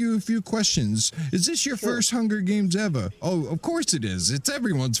I ask you a few questions? Is this your first Hunger Games ever? Oh, of course it is. It's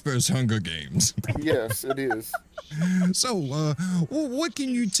everyone's first Hunger Games. Yes, it is. So, what can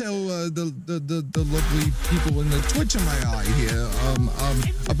you tell the lovely people in the Twitch of my eye here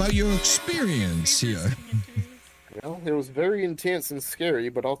about your experience here? Well, it was very intense and scary,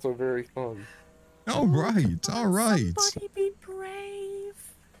 but also very fun. All right. Somebody be brave.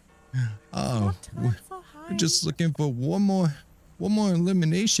 Oh, we're just looking for one more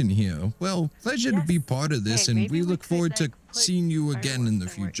elimination here. Well, pleasure to be part of this, and we look forward to seeing you again in the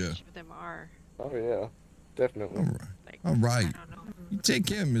future. Oh yeah, definitely. All right. You take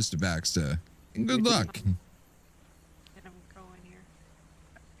care, Mr. Baxter, and good luck. Get him going here.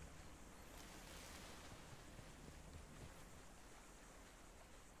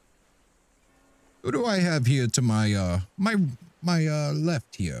 Who do I have here to my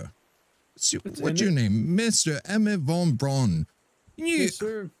left here? What's your name? Mr. Emmett Von Braun. Yes,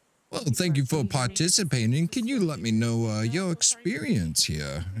 sir. Well, thank you for participating. Can you let me know your experience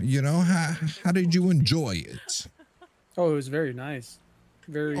here? You know, how did you enjoy it? Oh, it was very nice.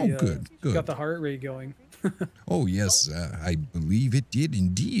 Very. Oh, good. Got the heart rate going. Oh, yes, I believe it did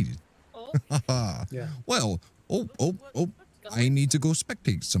indeed. Yeah. Well, I need to go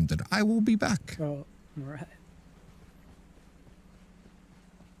spectate something. I will be back. Oh, all right.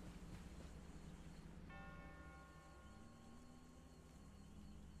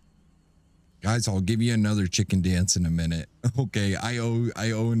 Guys, I'll give you another chicken dance in a minute. Okay, I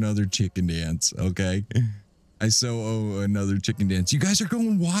owe another chicken dance, okay? I so owe another chicken dance. You guys are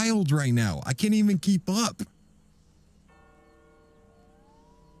going wild right now. I can't even keep up.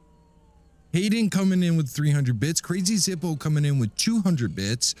 Hayden coming in with 300 bits. Crazy Zippo coming in with 200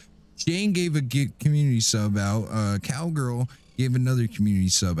 bits. Shane gave a community sub out. Cowgirl gave another community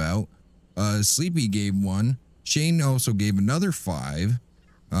sub out. Sleepy gave one. Shane also gave another 5.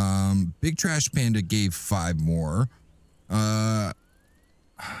 Big Trash Panda gave 5 more.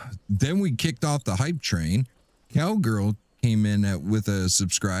 Then we kicked off the hype train. Cowgirl came in with a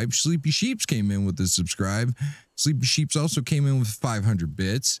subscribe. Sleepy Sheeps came in with a subscribe. Sleepy Sheeps also came in with 500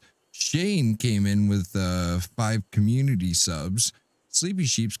 bits. Shane came in with 5 community subs. Sleepy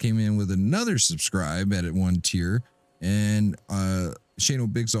Sheeps came in with another subscribe at 1 tier. And Shane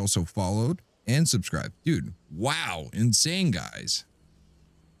O'Biggs also followed and subscribed. Dude, wow. Insane, guys.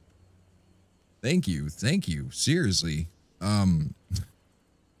 Thank you. Seriously.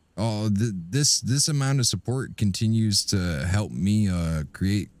 This amount of support continues to help me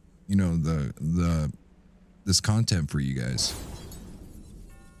create, you know, this content for you guys.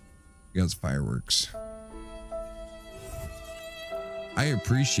 You guys, fireworks. I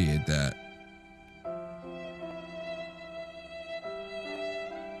appreciate that.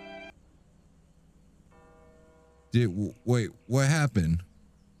 Wait, what happened?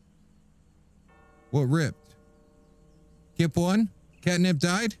 What ripped? Kip won? Catnip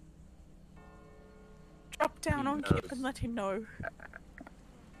died? Drop down on Kip and let him know.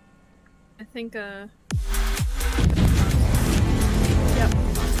 I think, Yep.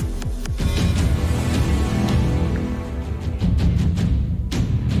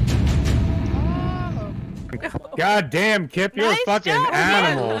 God damn, Kip, you're a fucking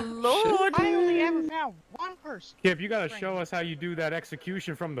animal. Lord. I only ever found one person. Kip, you gotta show us how you do that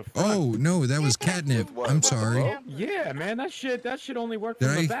execution from the front. Oh, no, that was Catnip. I'm sorry. Yeah, man, that shit only worked Did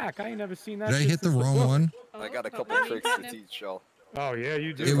from I- the back. I ain't never seen that. Did I shit hit the since wrong book. one? I got a couple tricks to teach y'all. Oh yeah,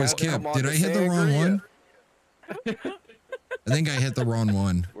 you do. It was Kip. Did I hit the wrong one? I think I hit the wrong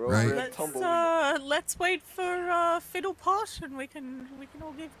one, right? Let's wait for Fiddle Pot and we can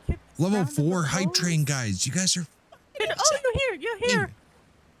all give Kip a Level round of 4 hype applause. train, guys. You guys are... Oh, you're here.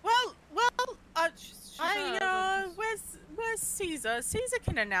 Well, where's Caesar? Caesar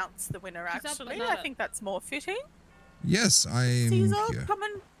can announce the winner, actually. I think that's more fitting. Yes, I am Caesar, here. come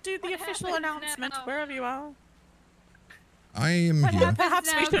and do the official announcement wherever you are. I am here.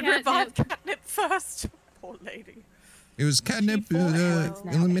 Perhaps we should revive Catnip first. Poor lady. It was Catnip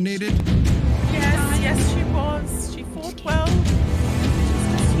eliminated? Yes, she was. She fought well. She's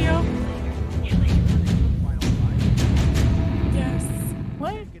just here. Yes.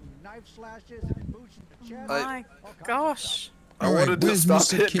 What? My gosh. I All right, wanted to where's stop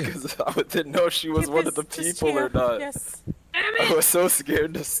Mr. it Kip? because I didn't know if she was Kip one of the is just people here. or not. Yes. I was so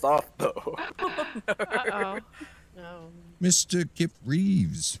scared to stop though. Uh-oh. No. Mr. Kip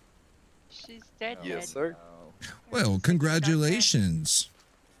Reeves. She's dead. Yes, sir. Well, congratulations.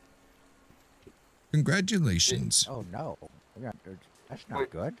 Congratulations. Oh no, that's not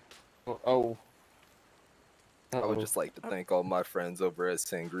good. Oh. I would just like to thank all my friends over at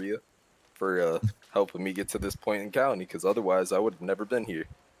Sangria for helping me get to this point in county, because otherwise I would have never been here.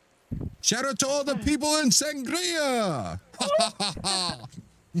 Shout out to all the people in Sangria.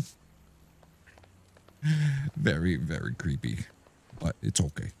 Very, very creepy, but it's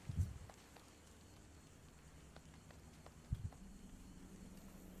okay.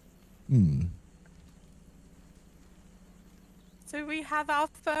 So we have our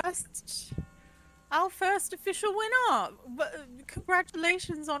first our first official winner.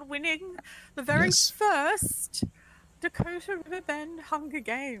 Congratulations on winning the very first Dakota Riverbend Hunger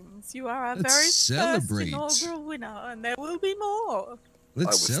Games. You are our Let's very celebrate. first inaugural winner, and there will be more. Let's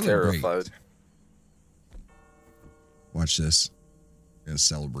I was celebrate. terrified. Watch this. Gonna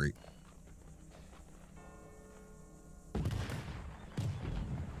celebrate.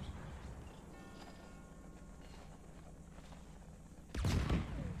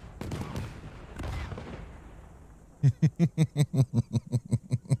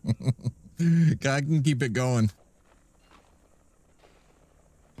 I can keep it going.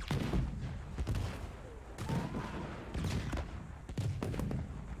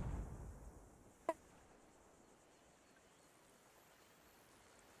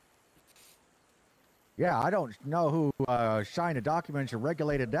 Yeah, I don't know who signed the documents and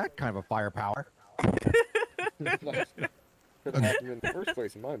regulated that kind of a firepower. Couldn't happen in the first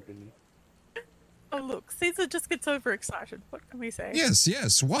place, in my opinion. Oh, look, Caesar just gets overexcited. What can we say? Yes,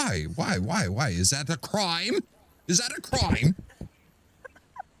 yes. Why? Is that a crime? Is that a crime?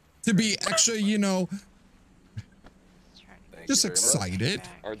 To be extra, you know, just excited.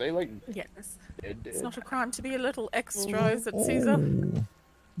 Are they like Yes. dead? It's not a crime to be a little extra, is it, Caesar?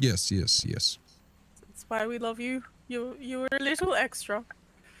 Yes, yes, yes. That's why we love you. You're a little extra.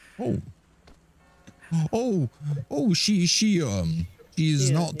 She's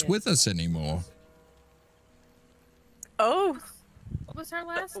not with us anymore. Oh. What was her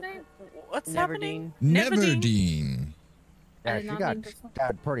last name? What's happening? Neverdeen. Yeah, did she not got mean to-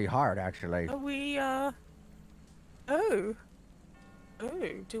 stabbed pretty hard, actually. Are we, do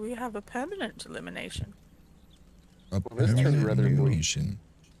we have a permanent elimination? A this turned permanent rather blue. elimination.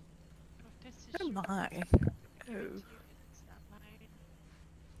 Oh my. Oh.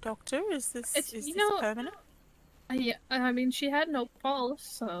 Doctor, is this permanent? Yeah, I mean, she had no pulse,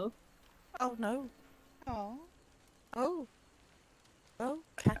 so. Oh no. Oh. Oh. Oh,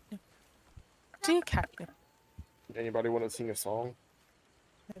 catnip. Dear catnip. Anybody want to sing a song?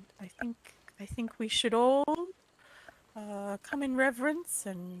 I think we should all come in reverence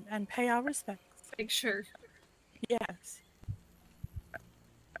and pay our respects. Make sure. Yes.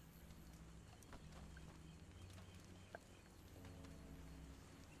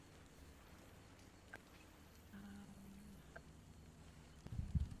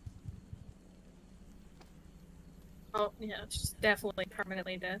 Oh, yeah, she's definitely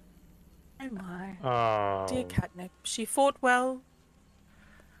permanently dead. Oh my. Oh. Dear catnip, she fought well.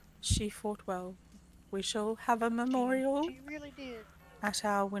 She fought well. We shall have a memorial She really did. at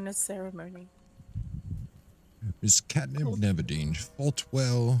our winner's ceremony. Miss Catnip Neverdeen fought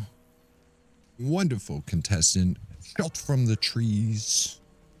well. Wonderful contestant. Shot from the trees.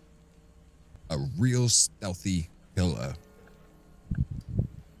 A real stealthy killer.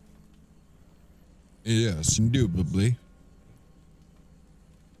 Yes, indubitably.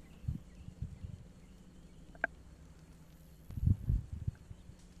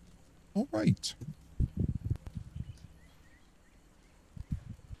 All right.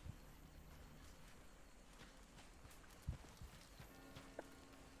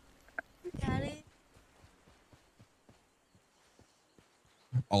 Got it.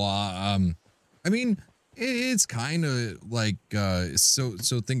 I mean, it's kind of like so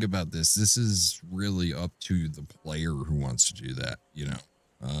think about this. This is really up to the player who wants to do that, you know.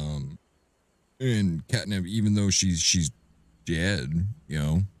 And Catnip, even though she's dead, you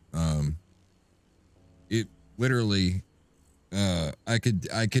know, it literally I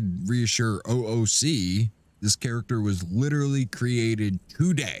could reassure OOC this character was literally created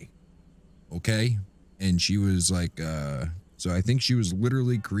today. Okay? And she was like so I think she was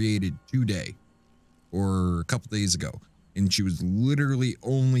literally created today or a couple days ago, and she was literally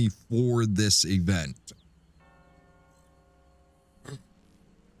only for this event.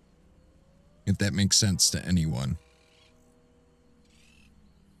 If that makes sense to anyone.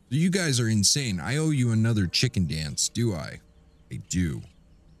 You guys are insane. I owe you another chicken dance, do I? I do.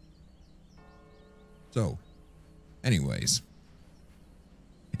 So, anyways.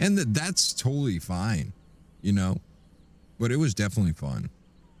 And that's totally fine, you know? But it was definitely fun.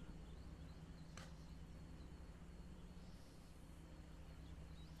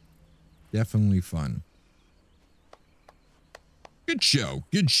 Definitely fun. Good show.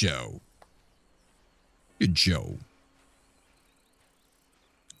 Good show. Good show.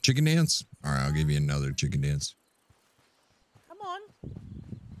 Chicken dance? All right, I'll give you another chicken dance. Come on.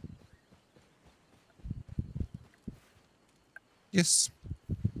 Yes.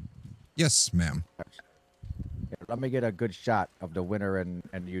 Yes, ma'am. Let me get a good shot of the winner and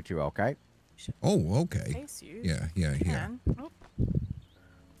you two, okay? Oh, okay. Face you. Yeah. Can. Oh.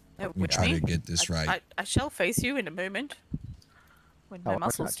 Let me try to get this right. I shall face you in a moment. When my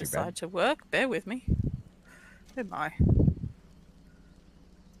muscles decide to work, bear with me. Oh my.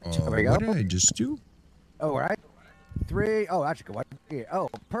 There we go. What did I just do? Oh, all right. 3. Oh, that's a good one. Yeah. Oh,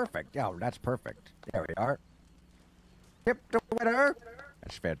 perfect. Yeah, that's perfect. There we are. Tip the winner.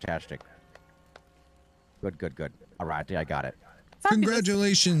 That's fantastic. Good, good, good. All right, I got it.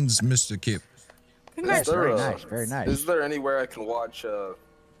 Congratulations, Mr. Kip. Yes, very nice, very nice. Is there anywhere I can watch a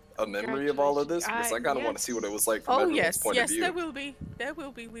memory of all of this? Because I kind of want to see what it was like from everyone's point of view. There will be. There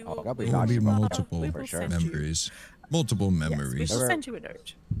will be. We will. There will be multiple memories. Multiple memories. Yes, we will send you a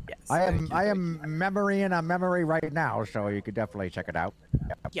note. Yes. I am memorying a memory right now, so you could definitely check it out.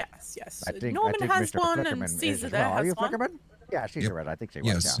 Yes, yes. I think Norman has Mr. one Flickerman and Caesar is there well. Are has you one. Flickerman? Yeah, Caesar is. I think she was.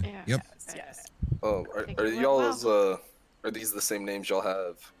 Yes. Yeah. Yep. Yes. Oh, are y'all's are these the same names y'all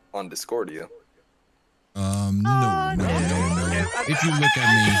have on Discordia? No. If you look at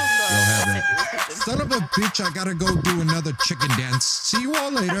me, you'll have that. Son of a bitch, I gotta go do another chicken dance. See you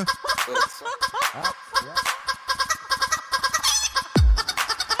all later.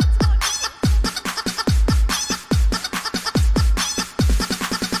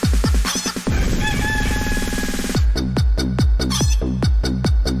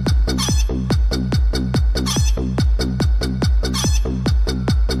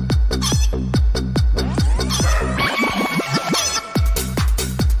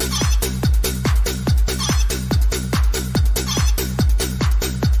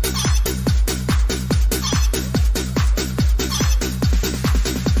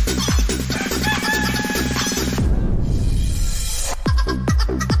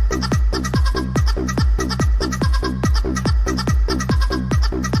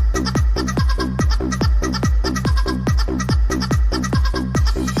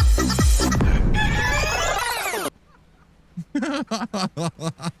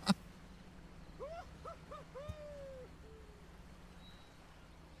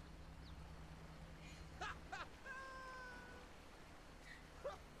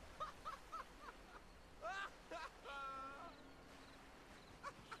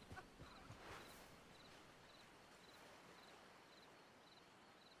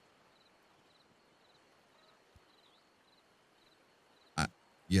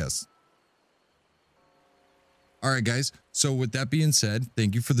 Yes. All right, guys. So with that being said,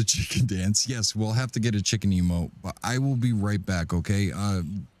 thank you for the chicken dance. Yes, we'll have to get a chicken emote, but I will be right back, okay?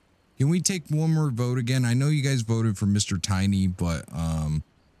 Can we take one more vote again? I know you guys voted for Mr. Tiny, but can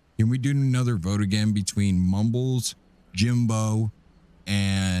we do another vote again between Mumbles, Jimbo,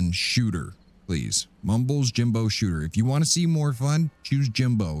 and Shooter, please? Mumbles, Jimbo, Shooter. If you want to see more fun, choose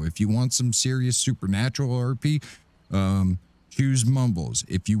Jimbo. If you want some serious supernatural RP, choose Mumbles.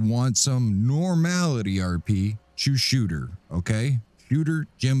 If you want some normality RP, choose Shooter, okay? Shooter,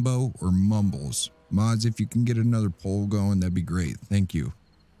 Jimbo, or Mumbles. Mods, if you can get another poll going, that'd be great. Thank you.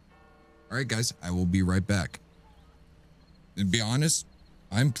 All right, guys, I will be right back. And to be honest,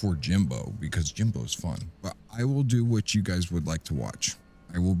 I'm for Jimbo because Jimbo's fun, but I will do what you guys would like to watch.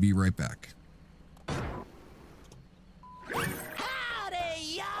 I will be right back.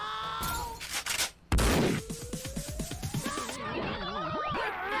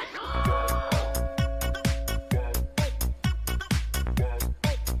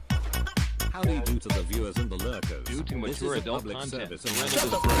 Howdy do to the viewers and the lurkers. Due to mature adult public content, service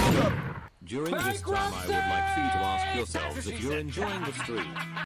parental announcement. During this time, I would like for you to ask yourselves if you're enjoying the stream.